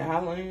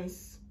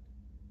 balance,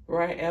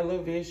 right?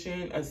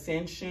 Elevation,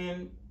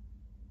 ascension.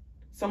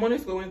 Someone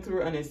is going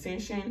through an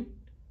ascension.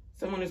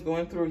 Someone is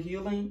going through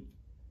healing,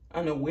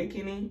 an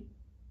awakening.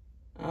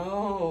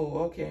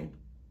 Oh, okay.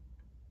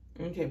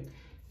 Okay.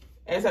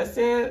 As I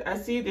said, I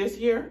see this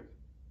here.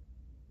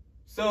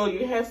 So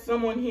you have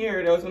someone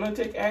here that was going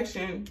to take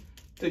action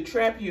to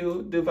trap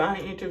you, divine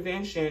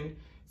intervention.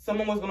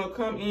 Someone was going to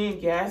come in,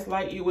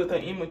 gaslight you with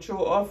an immature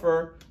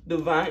offer,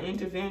 divine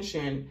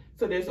intervention.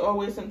 So there's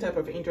always some type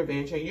of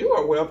intervention. You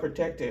are well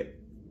protected.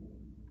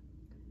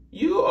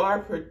 You are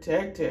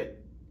protected.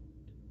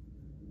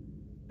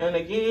 And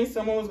again,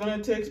 someone was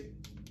going to take,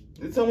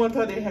 someone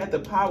thought they had the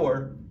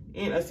power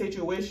in a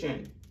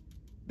situation.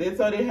 They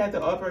thought they had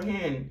the upper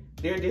hand.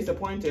 They're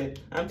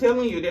disappointed. I'm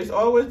telling you, there's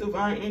always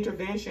divine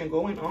intervention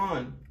going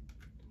on.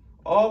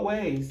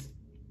 Always.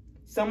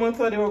 Someone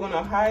thought they were going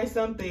to hide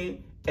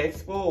something,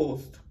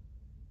 exposed.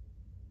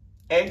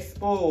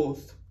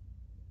 Exposed.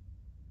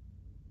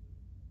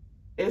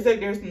 It's like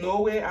there's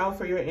no way out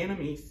for your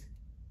enemies.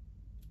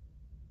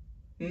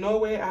 No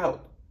way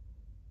out.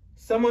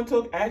 Someone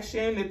took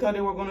action. They thought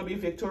they were going to be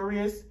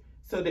victorious.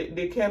 So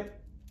they kept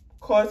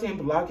causing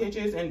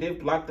blockages and they've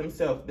blocked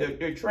themselves.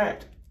 They're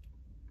trapped.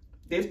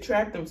 They've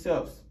trapped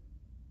themselves.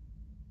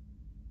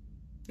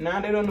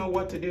 Now they don't know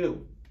what to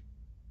do.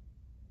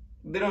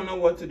 They don't know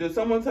what to do.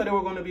 Someone thought they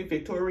were going to be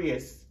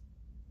victorious.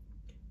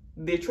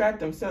 They trapped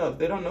themselves.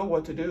 They don't know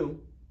what to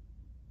do.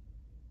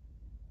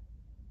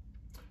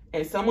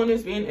 And someone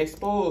is being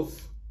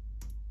exposed.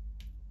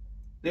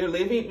 They're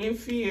living in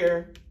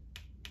fear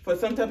for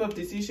some type of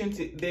decision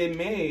they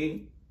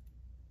made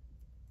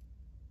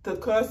to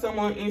cause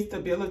someone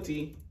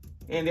instability,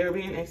 and they're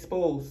being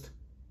exposed.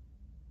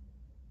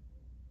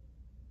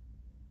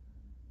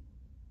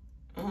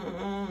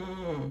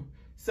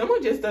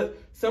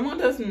 Someone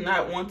does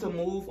not want to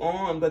move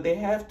on, but they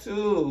have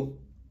to.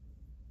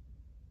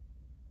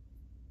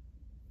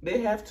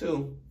 They have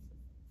to.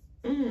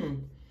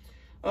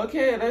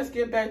 Okay, let's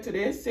get back to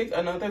this. 6,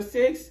 another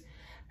 6.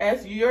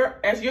 As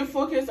you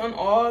focus on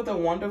all the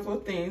wonderful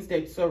things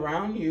that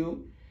surround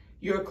you,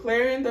 you're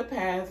clearing the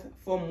path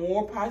for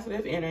more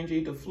positive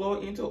energy to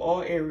flow into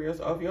all areas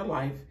of your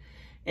life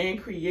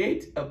and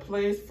create a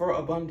place for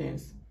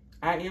abundance.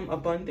 I am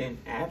abundant,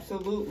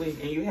 absolutely.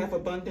 And you have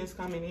abundance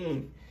coming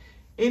in.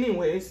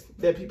 Anyways,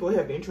 that people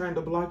have been trying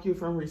to block you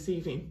from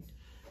receiving.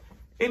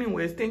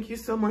 Anyways, thank you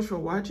so much for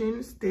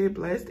watching. Stay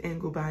blessed and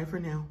goodbye for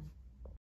now.